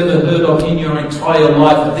you've ever heard of in your entire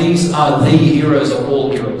life. These are the heroes of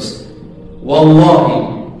all heroes.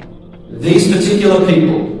 Wallahi, these particular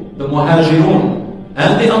people, the Muhajirun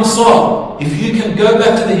and the Ansar, if you can go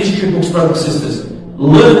back to the history books, brothers and sisters,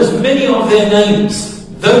 learn as many of their names.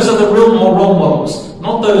 Those are the real role models,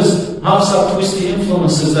 not those half-up twisty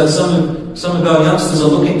influences that some of our youngsters are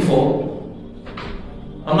looking for.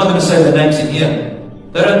 I'm not going to say their names in here.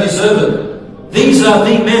 They don't deserve it. These are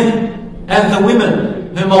the men and the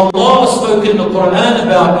women whom Allah spoke in the Qur'an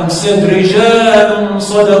about and said, رِجَالٌ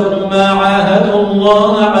صَدَقُوا مَا عَاهَدُوا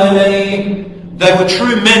اللَّهَ عَلَيْهِ. They were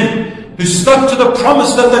true men who stuck to the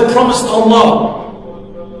promise that they promised Allah.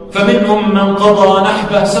 فَمِنْهُمْ مَنْ قَضَى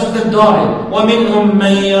نَحْبَهُ. Some of them died. وَمِنْهُمْ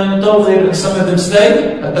مَنْ يَنْتَظِرُ. And some of them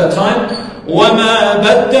stayed at that time. وَمَا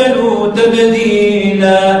بَدَّلُوا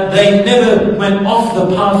تَبْدِيلًا. They never went off the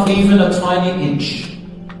path even a tiny inch.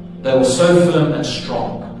 They were so firm and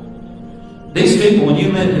strong. These people, when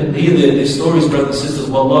you hear their stories, brothers and sisters,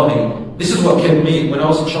 wallahi, this is what kept me. When I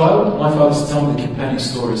was a child, my father used to tell me the companion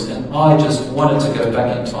stories, and I just wanted to go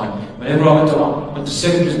back in time. Whenever I went to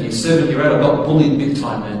secondary, 7th year old, I got bullied big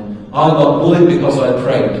time, man. I got bullied because I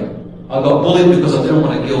prayed. I got bullied because I didn't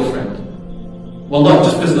want a girlfriend. Wallahi,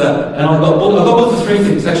 just because of that. And I got bullied for 3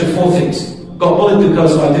 things, actually 4 things. Got bullied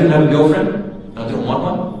because I didn't have a girlfriend. I didn't want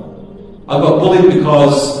one. I got bullied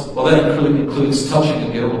because, well, that includes touching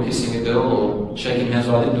a girl or kissing a girl or shaking hands.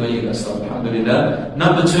 I didn't do any of that stuff, alhamdulillah.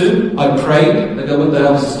 Number 2, I prayed. They go, what the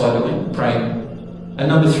hell is this guy doing? Praying. And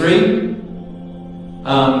number 3,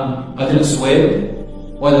 I didn't swear.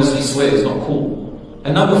 Why doesn't he swear? It's not cool.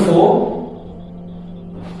 And number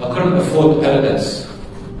 4, I couldn't afford Adidas.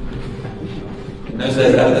 In those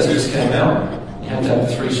days, Adidas just came out. You had to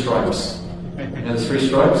have 3 stripes. You know the 3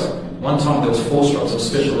 stripes? One time there was 4 stripes of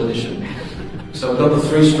special edition. So I got the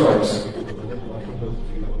 3 stripes.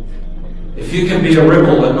 If you can be a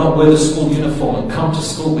rebel and not wear the school uniform and come to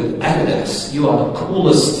school with Adidas, you are the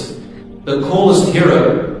coolest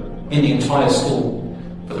hero in the entire school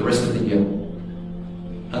for the rest of the year.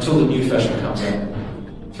 Until the new fashion comes out.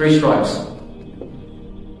 3 stripes.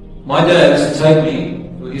 My dad used to take me,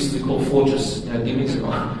 who used to be called Fortress, Dimmings, you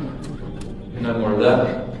know more of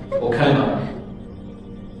that, or came up.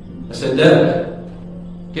 I said, Dad,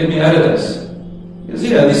 get me Adidas. He goes,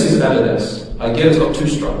 yeah, this is Adidas. I get it's got 2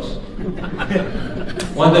 stripes.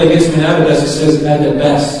 One day he gets me an Adidas, it says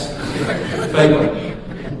Adidas. Fake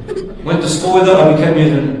one. Went to school with it, I became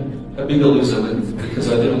even a bigger loser with because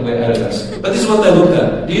I didn't wear Adidas. But this is what they looked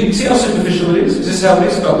at. Do you see how superficial it is? Is this how it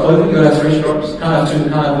is about clothing? You gotta have 3 stripes. Can't have 2,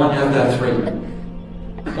 can't have 1, you have to have 3.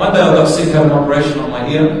 One day I got sick, had an operation on my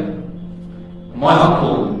ear. My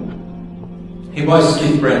uncle, he buys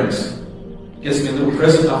Keith brands. Gets me a little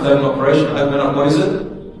present after having an operation. I open it up, what is it?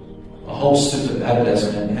 A whole suit of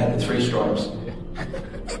Adidas, man. It had the 3 stripes.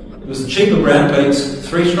 It was a cheaper brand, but it's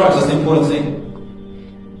 3 stripes, that's the important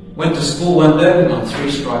thing. Went to school one day, and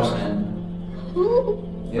 3 stripes, man.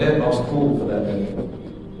 Yeah, I was cool for that day.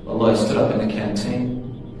 Allah, I stood up in the canteen.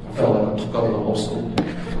 I felt like I took over the whole school.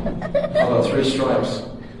 I got 3 stripes.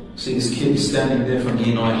 See this kid standing there from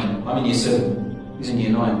year 9. I'm in year 7. He's in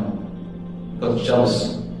year 9. Got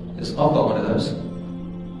jealous. He goes, I've got one of those.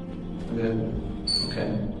 I go, okay.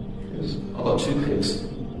 He goes, I've got 2 pairs.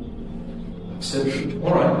 I said,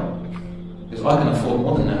 alright. He goes, I can afford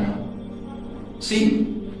more than that. See,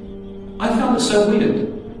 I found it so weird.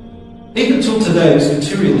 Even till today, this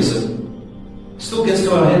materialism still gets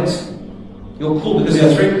to our heads. You're cool because you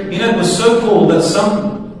have 3. You know, it was so cool that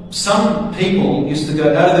some people used to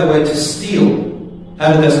go out of their way to steal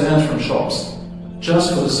Adidas pants from shops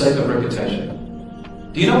just for the sake of reputation.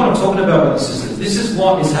 Do you know what I'm talking about, brothers and sisters? This is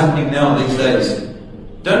what is happening now these days.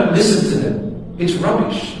 Don't listen to them. It's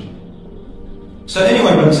rubbish. So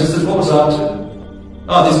anyway, brothers and sisters, what was I up to?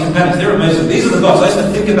 Oh, these companions, they're amazing. These are the guys. I used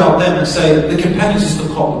to think about them and say, the companions used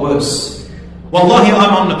to cop worse. Wallahi,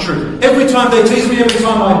 I'm on the truth. Every time they tease me, every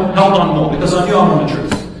time I held on more because I knew I'm on the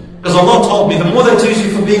truth. Because Allah told me, the more they tease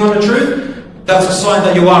you for being on the truth, that's a sign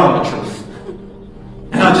that you are on the truth.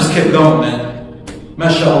 And I just kept going, man.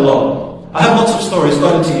 MashaAllah. I have lots of stories.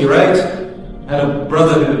 Got into year 8. I had a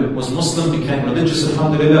brother who was Muslim, became religious,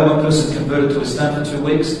 alhamdulillah. One person converted to Islam for 2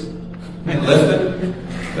 weeks and left it.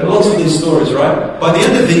 There are lots of these stories, right? By the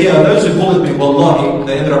end of the year, those who bullied me, wallahi,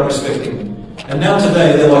 they ended up respecting me. And now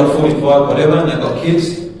today, they're like 45, whatever, and they've got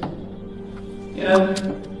kids. You know,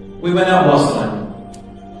 we went out last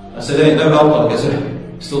night. I said, hey, no alcohol. He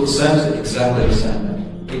said, still the same? I said, exactly the same,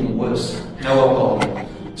 man. Even worse. No alcohol.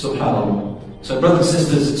 SubhanAllah. So brothers and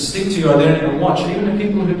sisters, stick to your identity and watch. Even the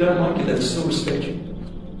people who don't like you, they still respect you.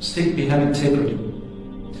 Stick, be have integrity.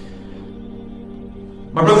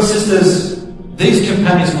 My brothers and sisters, these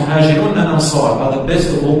companions, Muhajirun and Ansar, are the best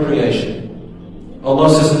of all creation. Allah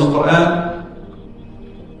says in the Qur'an,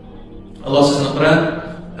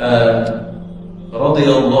 رضي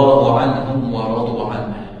الله عنهم ورضوا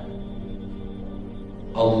عنه.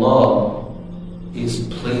 Allah is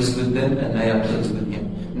pleased with them and they are pleased with Him.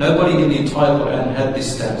 Nobody in the entire Qur'an had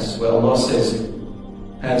this status where Allah says,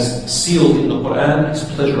 has sealed in the Qur'an His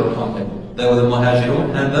pleasure upon them. They were the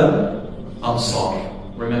Muhajirun and the Ansar.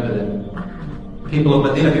 Remember them. People of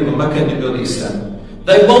Medina, people of Mecca, and people of Islam.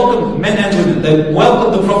 They welcomed men and women. They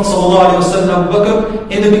welcomed the Prophet ﷺ, Abu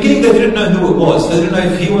Bakr. In the beginning, they didn't know who it was. They didn't know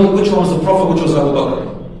if he was, which one was the Prophet, which was Abu Bakr,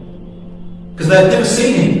 because they had never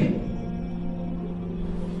seen him.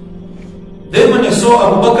 Then, when they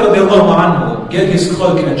saw Abu Bakr anhu get his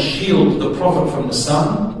cloak and shield the Prophet from the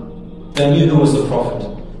sun, they knew who was the Prophet.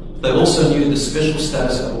 They also knew the special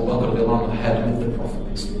status that Abu Bakr anhu had with the Prophet.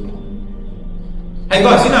 Hey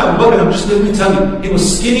guys, you know Abu Bakr, let me tell you, he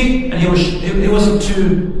was skinny and he wasn't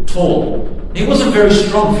too tall. He wasn't very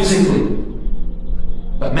strong physically.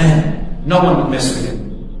 But man, no one would mess with him.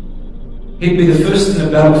 He'd be the first in the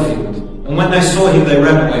battlefield. And when they saw him, they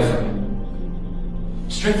ran away from him.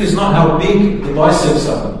 Strength is not how big the biceps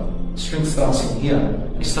are. Strength starts in here.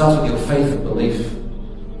 It starts with your faith and belief.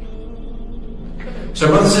 So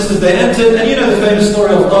brothers and sisters, they entered, and you know the famous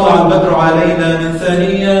story of طَلَعَ الْبَدْرُ عَلَيْنَا مِنْ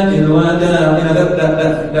ثَنِيَّاتِ الْوَدَاعِ. You know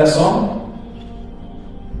that song?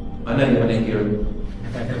 I know you want to hear it.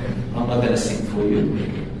 I'm not going to sing for you.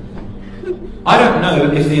 I don't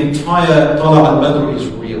know if the entire طَلَعَ الْبَدْرُ is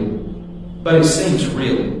real, but it seems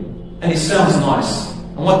real. And it sounds nice.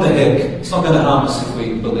 And what the heck? It's not going to harm us if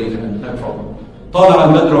we believe in it, no problem. طَلَعَ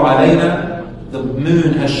الْبَدْرُ عَلَيْنَا. The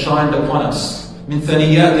moon has shined upon us. مِنْ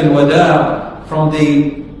ثَنِيَّاتِ الْوَدَاعِ. From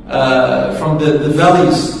the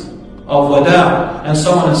valleys of Wada' and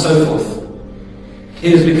so on and so forth.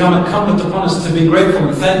 It has become incumbent upon us to be grateful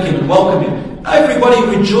and thank Him and welcome Him. Everybody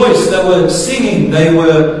rejoiced. They were singing. They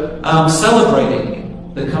were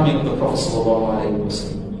celebrating the coming of the Prophet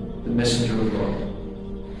ﷺ, the Messenger of God.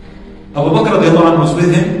 Abu Bakr radiallahu anhu was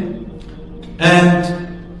with him, and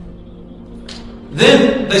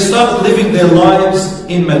then they started living their lives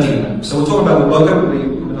in Medina. So we're talking about Abu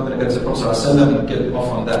Bakr. we're not going to go to the Prophet ﷺ and get off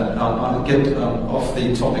on that, get off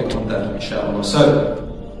the topic on that, inshallah. So,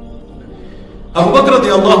 Abu Bakr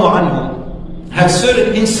radiallahu anhu had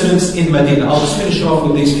certain incidents in Medina. I'll just finish off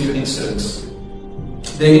with these few incidents.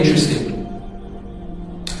 They're interesting.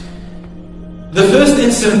 The first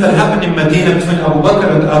incident that happened in Medina between Abu Bakr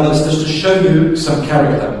and others, just to show you some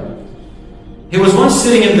character. He was once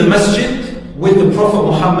sitting in the masjid with the Prophet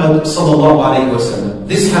Muhammad sallallahu alayhi wa sallam.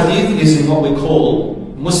 This hadith is in what we call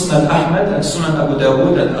Musnad Ahmad and Sunan Abu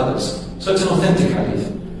Dawood and others. So it's an authentic hadith.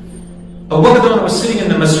 Abu Bakr was sitting in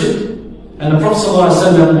the masjid and the Prophet sallallahu alayhi wa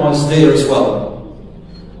sallam was there as well.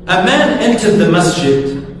 A man entered the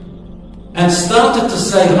masjid and started to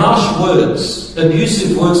say harsh words,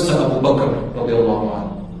 abusive words to Abu Bakr radiallahu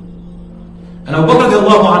anhu. And Abu Bakr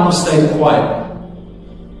radiallahu anhu stayed quiet.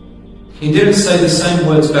 He didn't say the same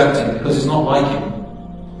words back to him because he's not like him.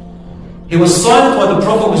 He was silent while the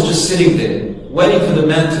Prophet was just sitting there, waiting for the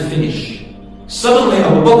man to finish. Suddenly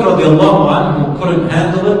Abu Bakr radiallahu anhu couldn't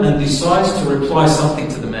handle it and decides to reply something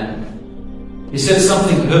to the man. He said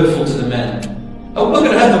something hurtful to the man. Abu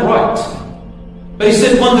Bakr had the right, but he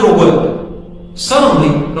said one little word. Suddenly,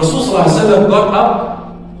 Rasulullah ﷺ got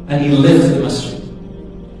up and he left the masjid.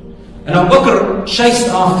 And Abu Bakr chased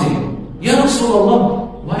after him. Ya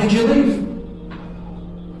Rasulullah, why did you leave?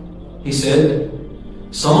 He said,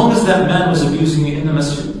 so long as that man was abusing you in the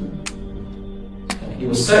masjid, he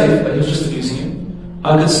was safe, but he was just abusing you,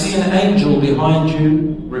 I could see an angel behind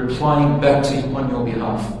you replying back to him on your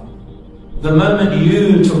behalf. The moment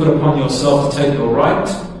you took it upon yourself to take your right,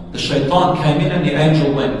 the shaitan came in and the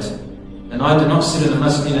angel went. And I do not sit in a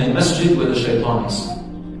masjid where the shaitan is.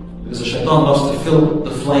 Because the shaitan loves to fill the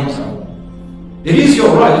flames up. It is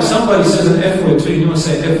your right. If somebody says an F word to you, you want to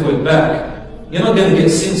say F word back, you're not going to get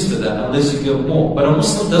sins for that unless you get more. But a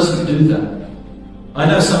Muslim doesn't do that. I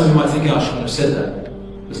know some of you might think, I shouldn't have said that.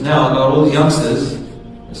 Because now I've got all the youngsters,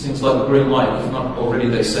 it seems like a green light. If not already,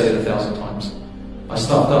 they say it 1,000 times. I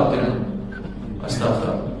stuffed up, didn't I? I stuffed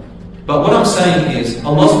up. But what I'm saying is,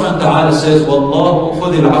 Allah subhanahu wa ta'ala says, Wallahu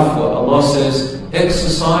khudil afwa. Allah says,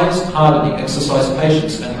 exercise hardening, exercise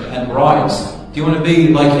patience and rise. Do you want to be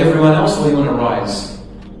like everyone else or you want to rise?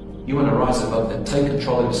 You want to rise above them. Take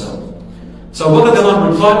control of yourself. So Abu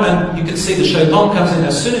Bakr replied, and you can see the shaitan comes in.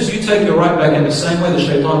 As soon as you take your right back in the same way the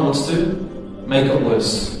shaitan wants to, make it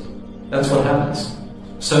worse. That's what happens.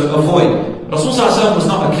 So avoid. Rasulullah was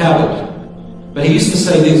not a coward, but he used to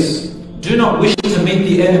say this, do not wish to meet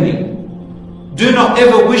the enemy. Do not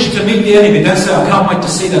ever wish to meet the enemy. Don't say, I can't wait to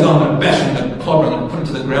see that. I'm going to bash him and clobber him and put him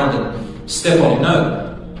to the ground and step on him. No.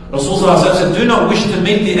 Rasulullah said, do not wish to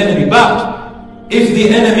meet the enemy. But if the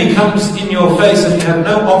enemy comes in your face and you have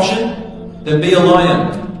no option, then be a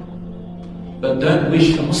lion. But don't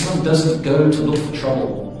wish. A Muslim doesn't go to look for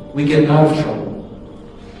trouble. We get out of trouble.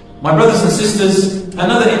 My brothers and sisters,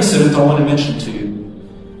 another incident I want to mention to you.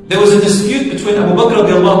 There was a dispute between Abu Bakr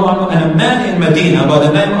radiallahu anhu and a man in Medina by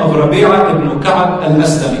the name of Rabi'a ibn Ka'ab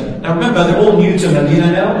al-Aslami. Now remember, they're all new to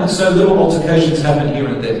Medina now, and so little altercations happen here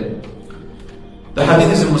and there. The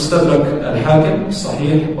hadith is in Mustadrak al-Hakim,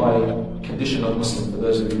 Sahih, by condition of Muslim, for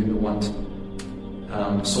those of you who want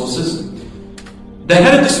sources. They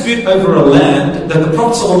had a dispute over a land that the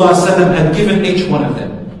Prophet ﷺ had given each one of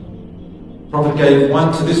them. The Prophet gave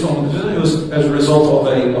one to this one. It was as a result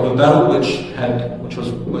of a battle which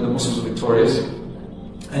was where the Muslims were victorious.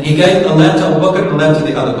 And he gave a land to Abu Bakr and a land to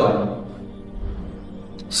the other guy.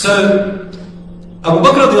 So Abu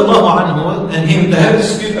Bakr radiallahu anhu and him, they had a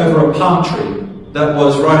dispute over a palm tree that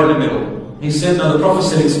was right in the middle. He said, no, the Prophet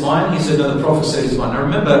said it's mine. He said, no, the Prophet said it's mine. Now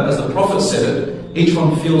remember, as the Prophet said it, each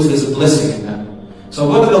one feels there's a blessing in that. So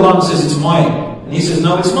Abu Bakr radiallahu anhu says it's mine. And he says,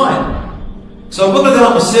 no, it's mine. So Abu Bakr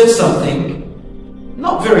radiallahu anhu said something,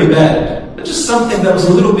 not very bad, but just something that was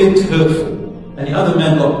a little bit hurtful. And the other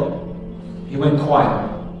man he went quiet.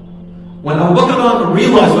 When Abu Bakr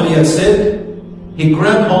realized what he had said, he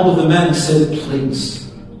grabbed hold of the man and said,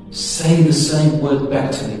 please, say the same word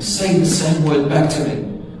back to me. Say the same word back to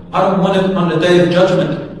me. I don't want it on the day of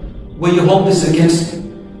judgment where you hold this against me.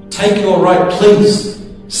 Take your right, please.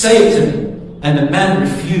 Say it to me. And the man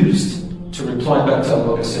refused to reply back to Abu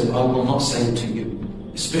Bakr and said, I will not say it to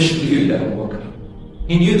you. Especially you, Abu Bakr.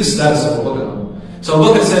 He knew the status of Abu Bakr. So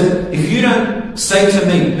Abu Bakr said, if you don't say to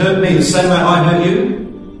me, hurt me the same way I hurt you,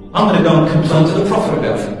 I'm going to go and complain to the Prophet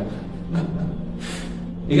about you.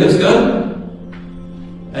 He goes, go.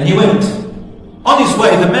 And he went. On his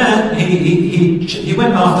way, the man, he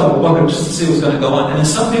went after Abu Bakr just to see what was going to go on. And then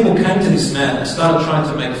some people came to this man and started trying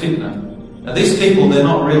to make fitna. Now these people, they're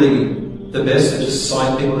not really the best. They're just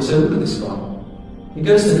side people that say, look at this guy. He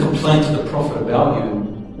goes to complain to the Prophet about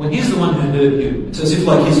you. when he's the one who hurt you? It's as if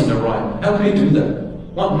like he's in the right. How can he do that?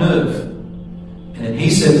 What nerve? And then he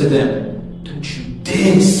said to them, don't you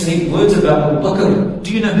dare say words about Abu Bakr.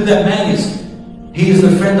 Do you know who that man is? He is the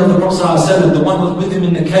friend of the Prophet ﷺ, the one who was with him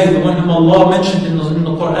in the cave, the one whom Allah mentioned in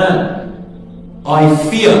the Qur'an. I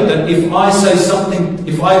fear that if I say something,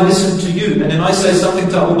 if I listen to you, and then I say something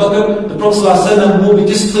to Abu Bakr, the Prophet ﷺ will be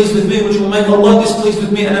displeased with me, which will make Allah displeased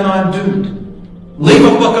with me, and then I am doomed. Leave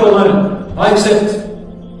Abu Bakr alone. I accept.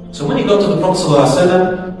 So when he got to the Prophet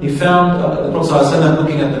ﷺ, he found the Prophet ﷺ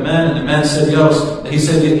looking at the man, and the man said, he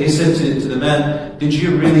said to the man, did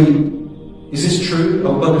you really, is this true?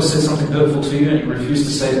 Abu Bakr said something hurtful to you and you refused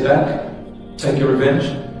to say it back? Take your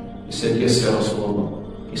revenge? He said, yes, Ya Rasulullah.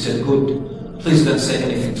 He said, good. Please don't say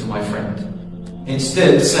anything to my friend.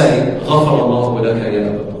 Instead, say, غَفَرَ اللَّهُ لَكَ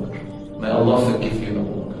يَا أَبَا بَكْرَ. May Allah forgive you,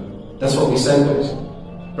 Abu Bakr. That's what we say, boys.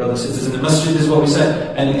 Brothers and sisters, in the masjid is what we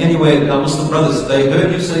say. And anyway, our Muslim brothers, they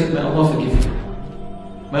heard you say, may Allah forgive you.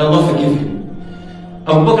 May Allah forgive you.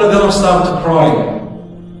 Abu Bakr then started to cry.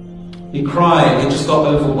 He cried, he just got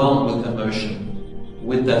overwhelmed with emotion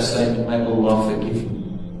with that statement, may Allah forgive you.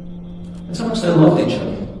 And sometimes they loved each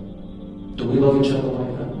other. Do we love each other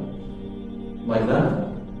like that? Like that?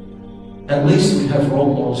 At least we have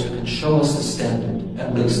role models who can show us the standard.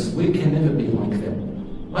 At least we can never be like them.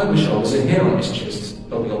 I wish I was a hair on his chest.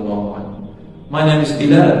 My name is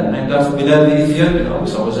Belal, named after Belal the Ethiopian. I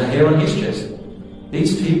wish I was a hair on his chest.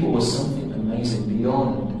 These people were something amazing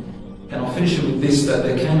beyond. And I'll finish it with this, that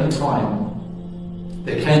there came a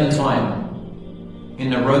time in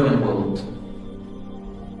the Roman world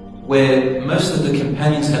where most of the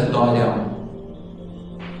companions had died out.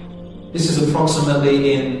 This is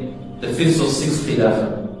approximately in the 5th or 6th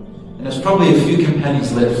Khilafah. And there's probably a few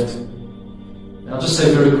companions left. And I'll just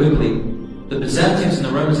say very quickly, the Byzantines and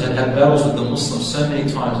the Romans had had battles with the Muslims so many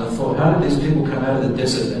times and thought, how did these people come out of the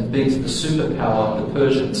desert and beat the superpower, the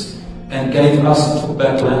Persians, and gave us and took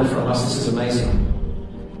back land from us? This is amazing.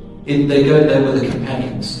 They were the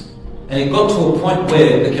companions. And it got to a point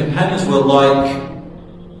where the companions were like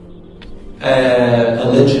a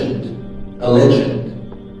legend.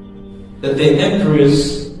 That their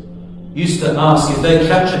emperors used to ask, if they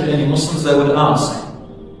captured any Muslims, they would ask,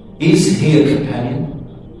 is he a companion?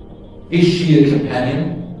 Is she a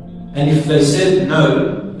companion? And if they said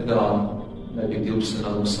no, they go, oh, no big deal, just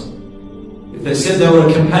another Muslim. If they said they were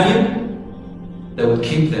a companion, they would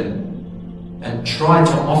keep them and try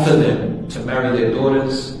to offer them to marry their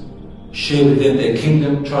daughters, share with them their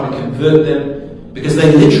kingdom, try to convert them, because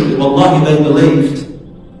they literally, wallahi, they believed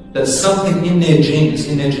that something in their genes,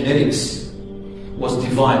 in their genetics, was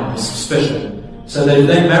divine, was special. So that if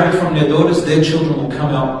they married from their daughters, their children will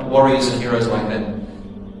come out warriors and heroes like them.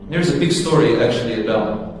 There is a big story actually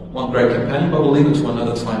about one great companion, but we'll leave it to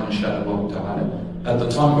another time, inshallah ta'ala. At the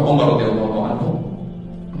time of Umar radiallahu anhu,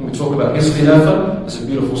 when we talk about his Khilafah, there's a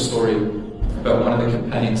beautiful story about one of the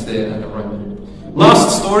companions there at the Roman.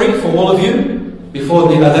 Last story for all of you, before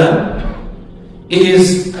the Adhan,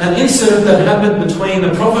 is an incident that happened between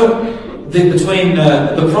the Prophet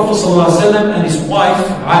ﷺ and his wife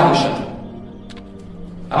Aisha.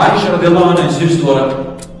 Aisha radiallahu anha is whose daughter?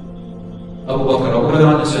 Abu Bakr. Abu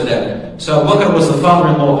Bakr is her dad. So Abu Bakr was the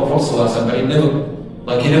father-in-law of the Prophet ﷺ,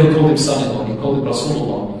 but he never called him son-in-law, he called him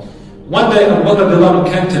Rasulullah. One day Abu Bakr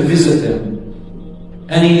came to visit them,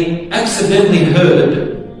 and he accidentally heard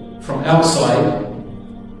from outside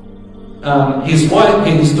his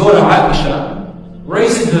daughter Aisha,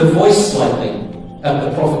 raising her voice slightly at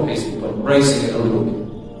the Prophet, peace be upon him, raising it a little bit.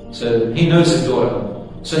 So he knows his daughter.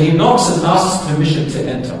 So he knocks and asks permission to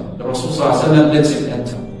enter. The Rasul ﷺ lets him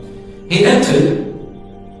enter. He entered,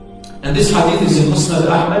 and this hadith is in Musnad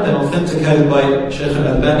Ahmad and authenticated by Shaykh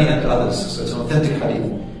al-Albani and others. So it's an authentic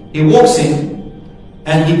hadith. He walks in,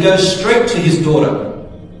 and he goes straight to his daughter.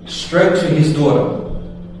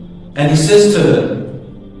 And he says to her,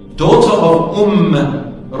 daughter of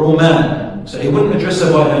Roman. So he wouldn't address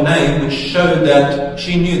her by her name, which showed that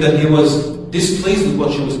she knew that he was displeased with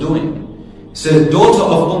what she was doing. He said, daughter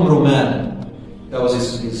of Roman. That was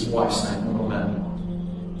his wife's name, Roman.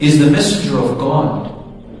 Is the messenger of God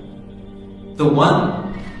the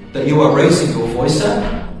one that you are raising your voice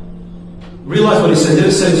at? Realize what he said. Did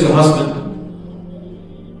it say to your husband?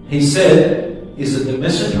 He said, is it the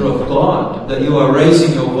messenger of God that you are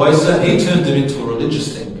raising your voice at? He turned it into a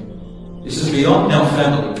religious thing. This is beyond our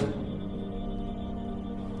family.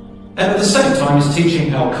 And at the same time, he's teaching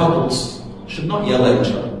how couples should not yell at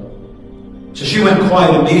each other. So she went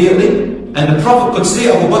quiet immediately, and the Prophet could see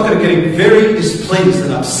Abu Bakr getting very displeased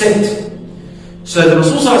and upset. So the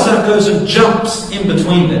Rasul ﷺ goes and jumps in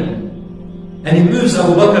between them. And he moves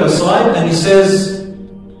Abu Bakr aside and he says,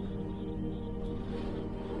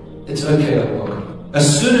 It's okay, Abu Bakr.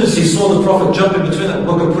 As soon as he saw the Prophet jumping between them,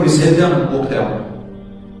 Abu Bakr put his head down and walked out.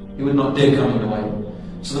 He would not dare come in the way.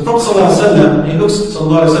 So the Prophet ﷺ, he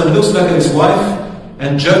looks back at his wife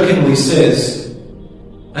and jokingly says,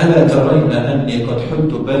 أَلَا تَرَيْنَ أَنِّي قَدْ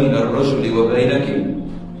حُلْتُ بَيْنَ الرَّجُلِ وَبَيْنَكِ.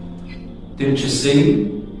 Didn't you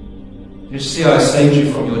see how I saved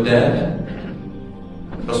you from your dad?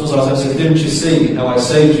 Rasulullah said, didn't you see how I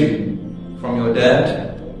saved you from your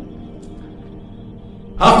dad?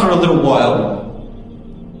 After a little while,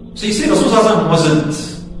 so you see, Rasulullah wasn't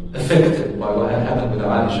affected by what had happened with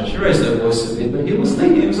Aisha. She raised her voice a bit, but he was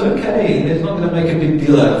thinking it was okay. He's not going to make a big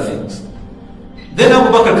deal out of things. Then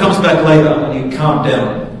Abu Bakr comes back later when he calmed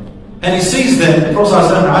down, and he sees them, the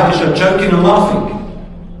Prophet and Aisha, joking and laughing.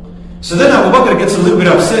 So then Abu Bakr gets a little bit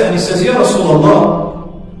upset and he says, Ya Rasulullah,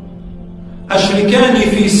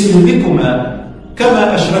 أشركاني في سلمكما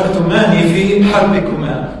كما أشركتماني في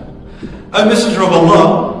حربكما. O Messenger of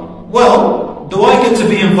Allah, well, do I get to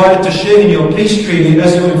be invited to share in your peace treaty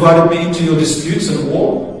as you invited me into your disputes and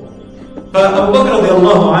war? But Abu Bakr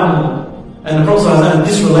radiallahu anhu and the Prophet and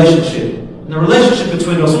this relationship, and the relationship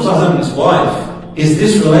between Rasulullah and his wife is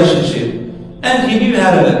this relationship, and he knew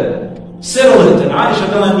how to settle it, and Aisha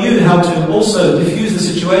knew how to also diffuse the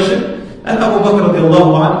situation, and Abu Bakr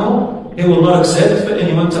radiallahu anhu, he will not accept for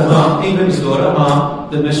anyone to harm, even his daughter, harm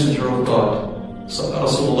the Messenger of God,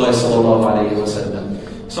 Rasulullah sallallahu alayhi wa sallam.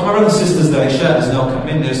 So my brothers and sisters, the Isha has now come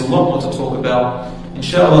in. There's a lot more to talk about.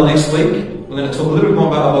 Inshallah, next week, we're going to talk a little bit more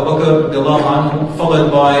about Abu Bakr radiallahu anhu,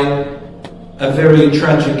 followed by a very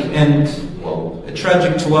tragic end. Well,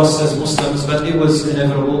 tragic to us as Muslims, but it was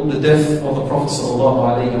inevitable, the death of the Prophet sallallahu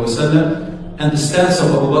alayhi wa sallam, and the stance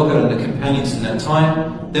of Abu Bakr and the companions in that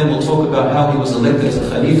time. Then we'll talk about how he was elected as a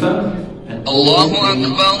Khalifa. And Allahu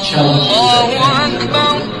Akbar, Allahu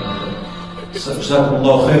Akbar. جزاكم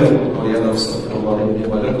الله خيرا ويا الله استغفر الله لي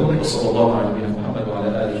ولكم وصلى الله على نبينا